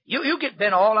 you get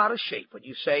bent all out of shape when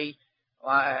you say,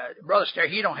 Brother Stair,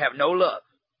 you don't have no love.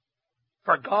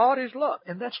 For God is love,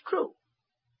 and that's true.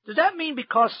 Does that mean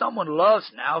because someone loves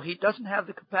now, he doesn't have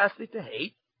the capacity to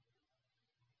hate?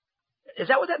 Is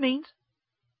that what that means?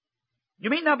 You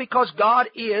mean now because God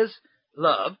is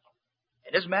love,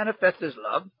 and is manifest as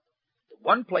love,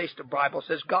 one place the Bible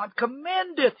says God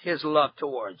commendeth his love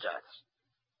towards us.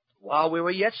 While we were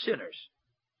yet sinners,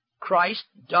 Christ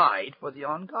died for the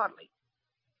ungodly.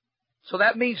 So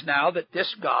that means now that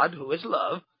this God, who is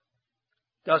love,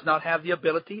 does not have the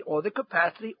ability or the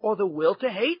capacity or the will to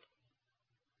hate?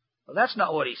 Well, that's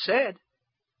not what he said.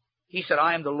 He said,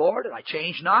 I am the Lord, and I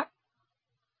change not.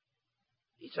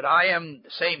 He said, I am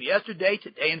the same yesterday,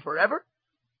 today, and forever.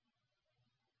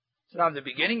 He said, I'm the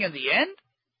beginning and the end.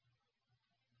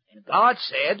 And God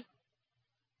said,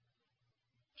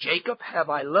 Jacob have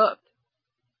I loved,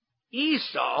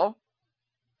 Esau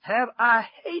have I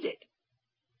hated.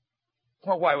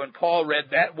 Well, why, when Paul read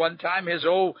that one time, his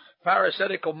old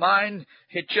pharisaical mind,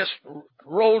 it just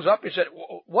rose up. He said,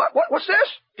 what's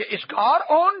this? Is God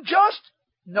unjust?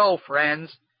 No,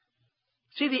 friends.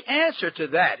 See, the answer to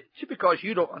that, just because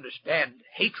you don't understand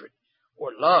hatred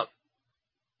or love.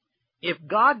 If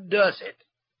God does it,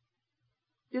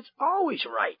 it's always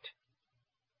right.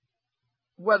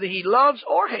 Whether he loves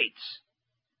or hates,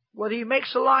 whether he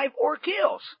makes alive or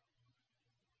kills.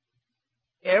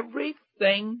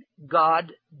 Everything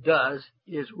God does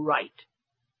is right.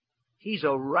 He's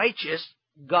a righteous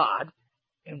God,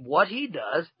 and what he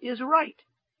does is right.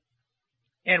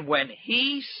 And when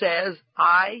he says,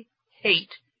 I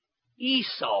hate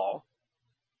Esau,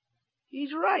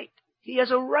 he's right. He has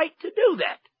a right to do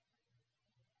that.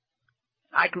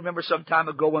 I can remember some time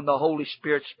ago when the Holy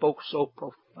Spirit spoke so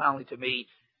profoundly to me,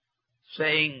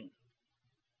 saying,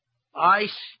 I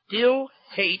still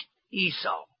hate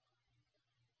Esau.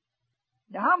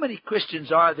 Now, how many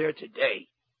Christians are there today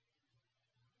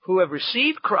who have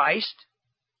received Christ,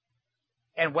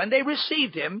 and when they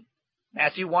received him,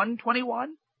 Matthew 1:21,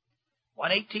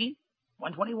 1:18,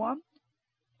 1:21,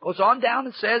 goes on down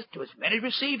and says, to as many as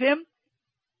receive him,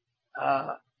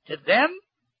 to them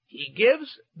he gives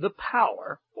the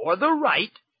power or the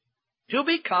right to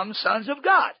become sons of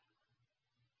God.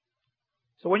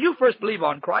 So when you first believe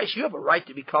on Christ, you have a right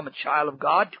to become a child of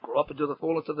God, to grow up into the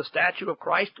fullness of the stature of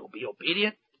Christ, to be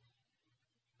obedient.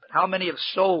 But how many have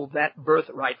sold that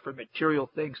birthright for material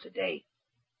things today?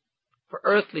 For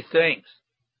earthly things.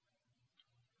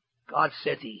 God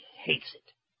says he hates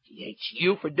it. He hates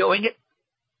you for doing it.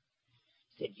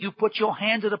 He said, you put your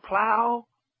hand to the plow.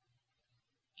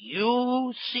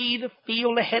 You see the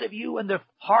field ahead of you and the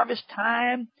harvest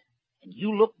time, and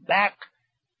you look back.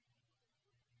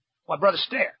 My brother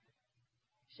Stair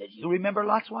said, you remember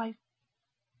Lot's wife?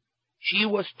 She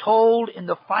was told in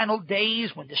the final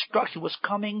days when destruction was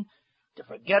coming to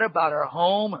forget about her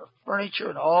home, her furniture,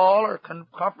 and all her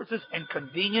comforts and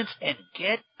convenience and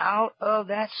get out of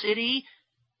that city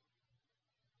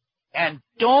and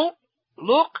don't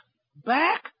look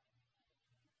back.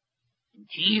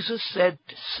 Jesus said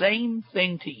the same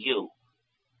thing to you.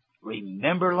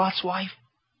 Remember Lot's wife?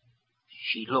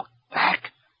 She looked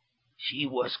back. She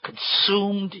was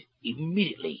consumed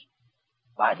immediately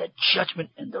by the judgment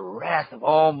and the wrath of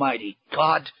Almighty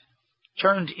God,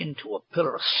 turned into a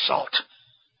pillar of salt.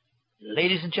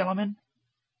 Ladies and gentlemen,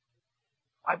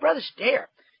 my brother Stair,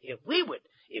 if we would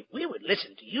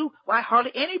listen to you, why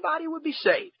hardly anybody would be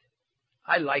saved.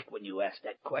 I like when you ask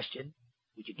that question.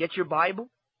 Would you get your Bible?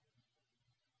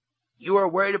 You are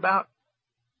worried about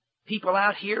people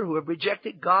out here who have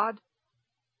rejected God?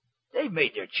 They've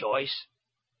made their choice.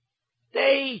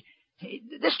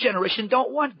 This generation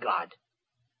don't want God.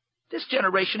 This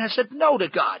generation has said no to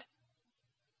God.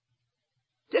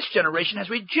 This generation has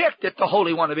rejected the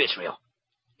Holy One of Israel.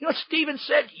 You know what Stephen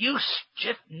said? You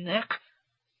stiff neck.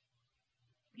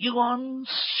 You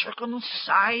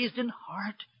uncircumcised in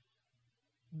heart.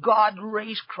 God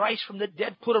raised Christ from the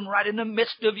dead, put him right in the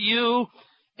midst of you,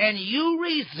 and you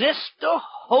resist the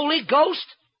Holy Ghost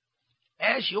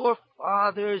as your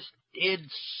fathers did,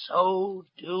 so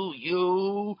do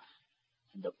you.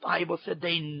 And the Bible said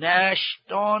they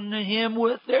gnashed on him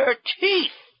with their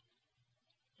teeth,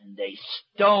 and they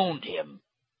stoned him.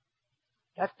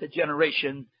 That's the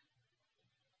generation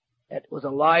that was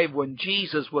alive when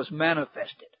Jesus was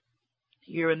manifested.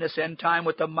 Here in this end time,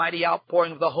 with the mighty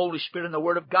outpouring of the Holy Spirit and the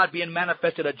Word of God being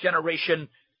manifested, a generation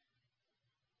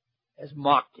has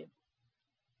mocked him.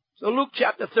 So Luke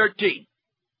chapter 13,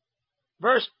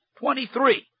 verse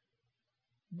 23.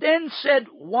 Then said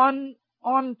one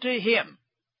unto him,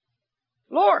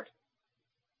 Lord,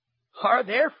 are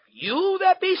there few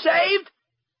that be saved?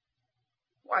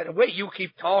 Why, the way you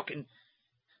keep talking,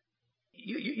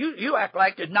 you act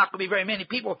like there's not going to be very many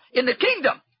people in the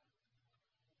kingdom.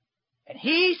 And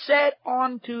he said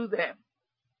unto them,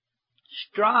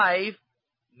 strive,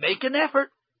 make an effort,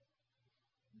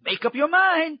 make up your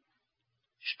mind,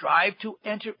 strive to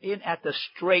enter in at the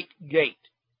strait gate.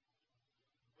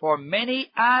 For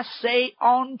many, I say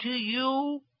unto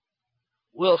you,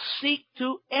 will seek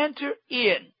to enter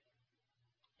in.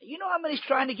 You know how many's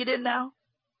trying to get in now?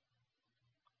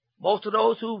 Most of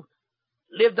those who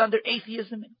lived under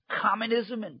atheism and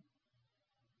communism and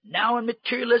now in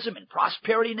materialism and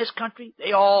prosperity in this country,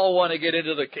 they all want to get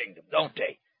into the kingdom, don't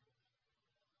they?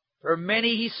 For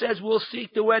many, he says, will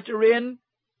seek to enter in,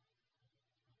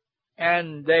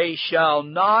 and they shall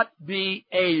not be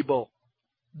able.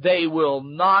 They will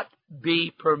not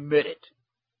be permitted.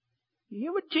 You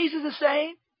hear what Jesus is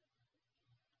saying?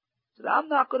 He said, I'm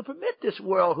not going to permit this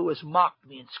world who has mocked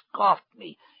me and scoffed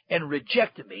me and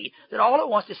rejected me, that all at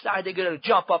once decide they're going to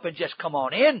jump up and just come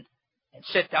on in and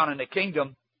sit down in the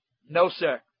kingdom. No,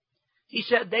 sir. He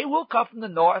said they will come from the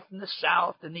north and the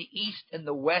south and the east and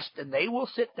the west, and they will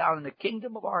sit down in the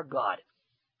kingdom of our God.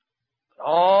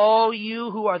 All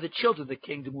you who are the children of the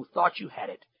kingdom who thought you had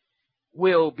it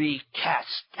will be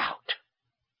cast out.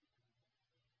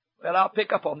 Well, I'll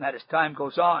pick up on that as time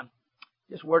goes on.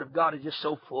 This Word of God is just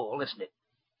so full, isn't it?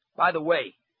 By the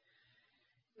way,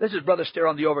 this is Brother Stair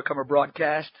on the Overcomer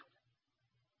broadcast.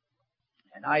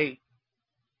 And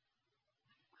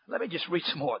let me just read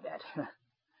some more of that.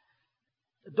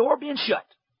 The door being shut.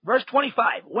 Verse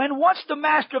 25. When once the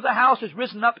master of the house is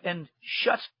risen up and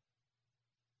shuts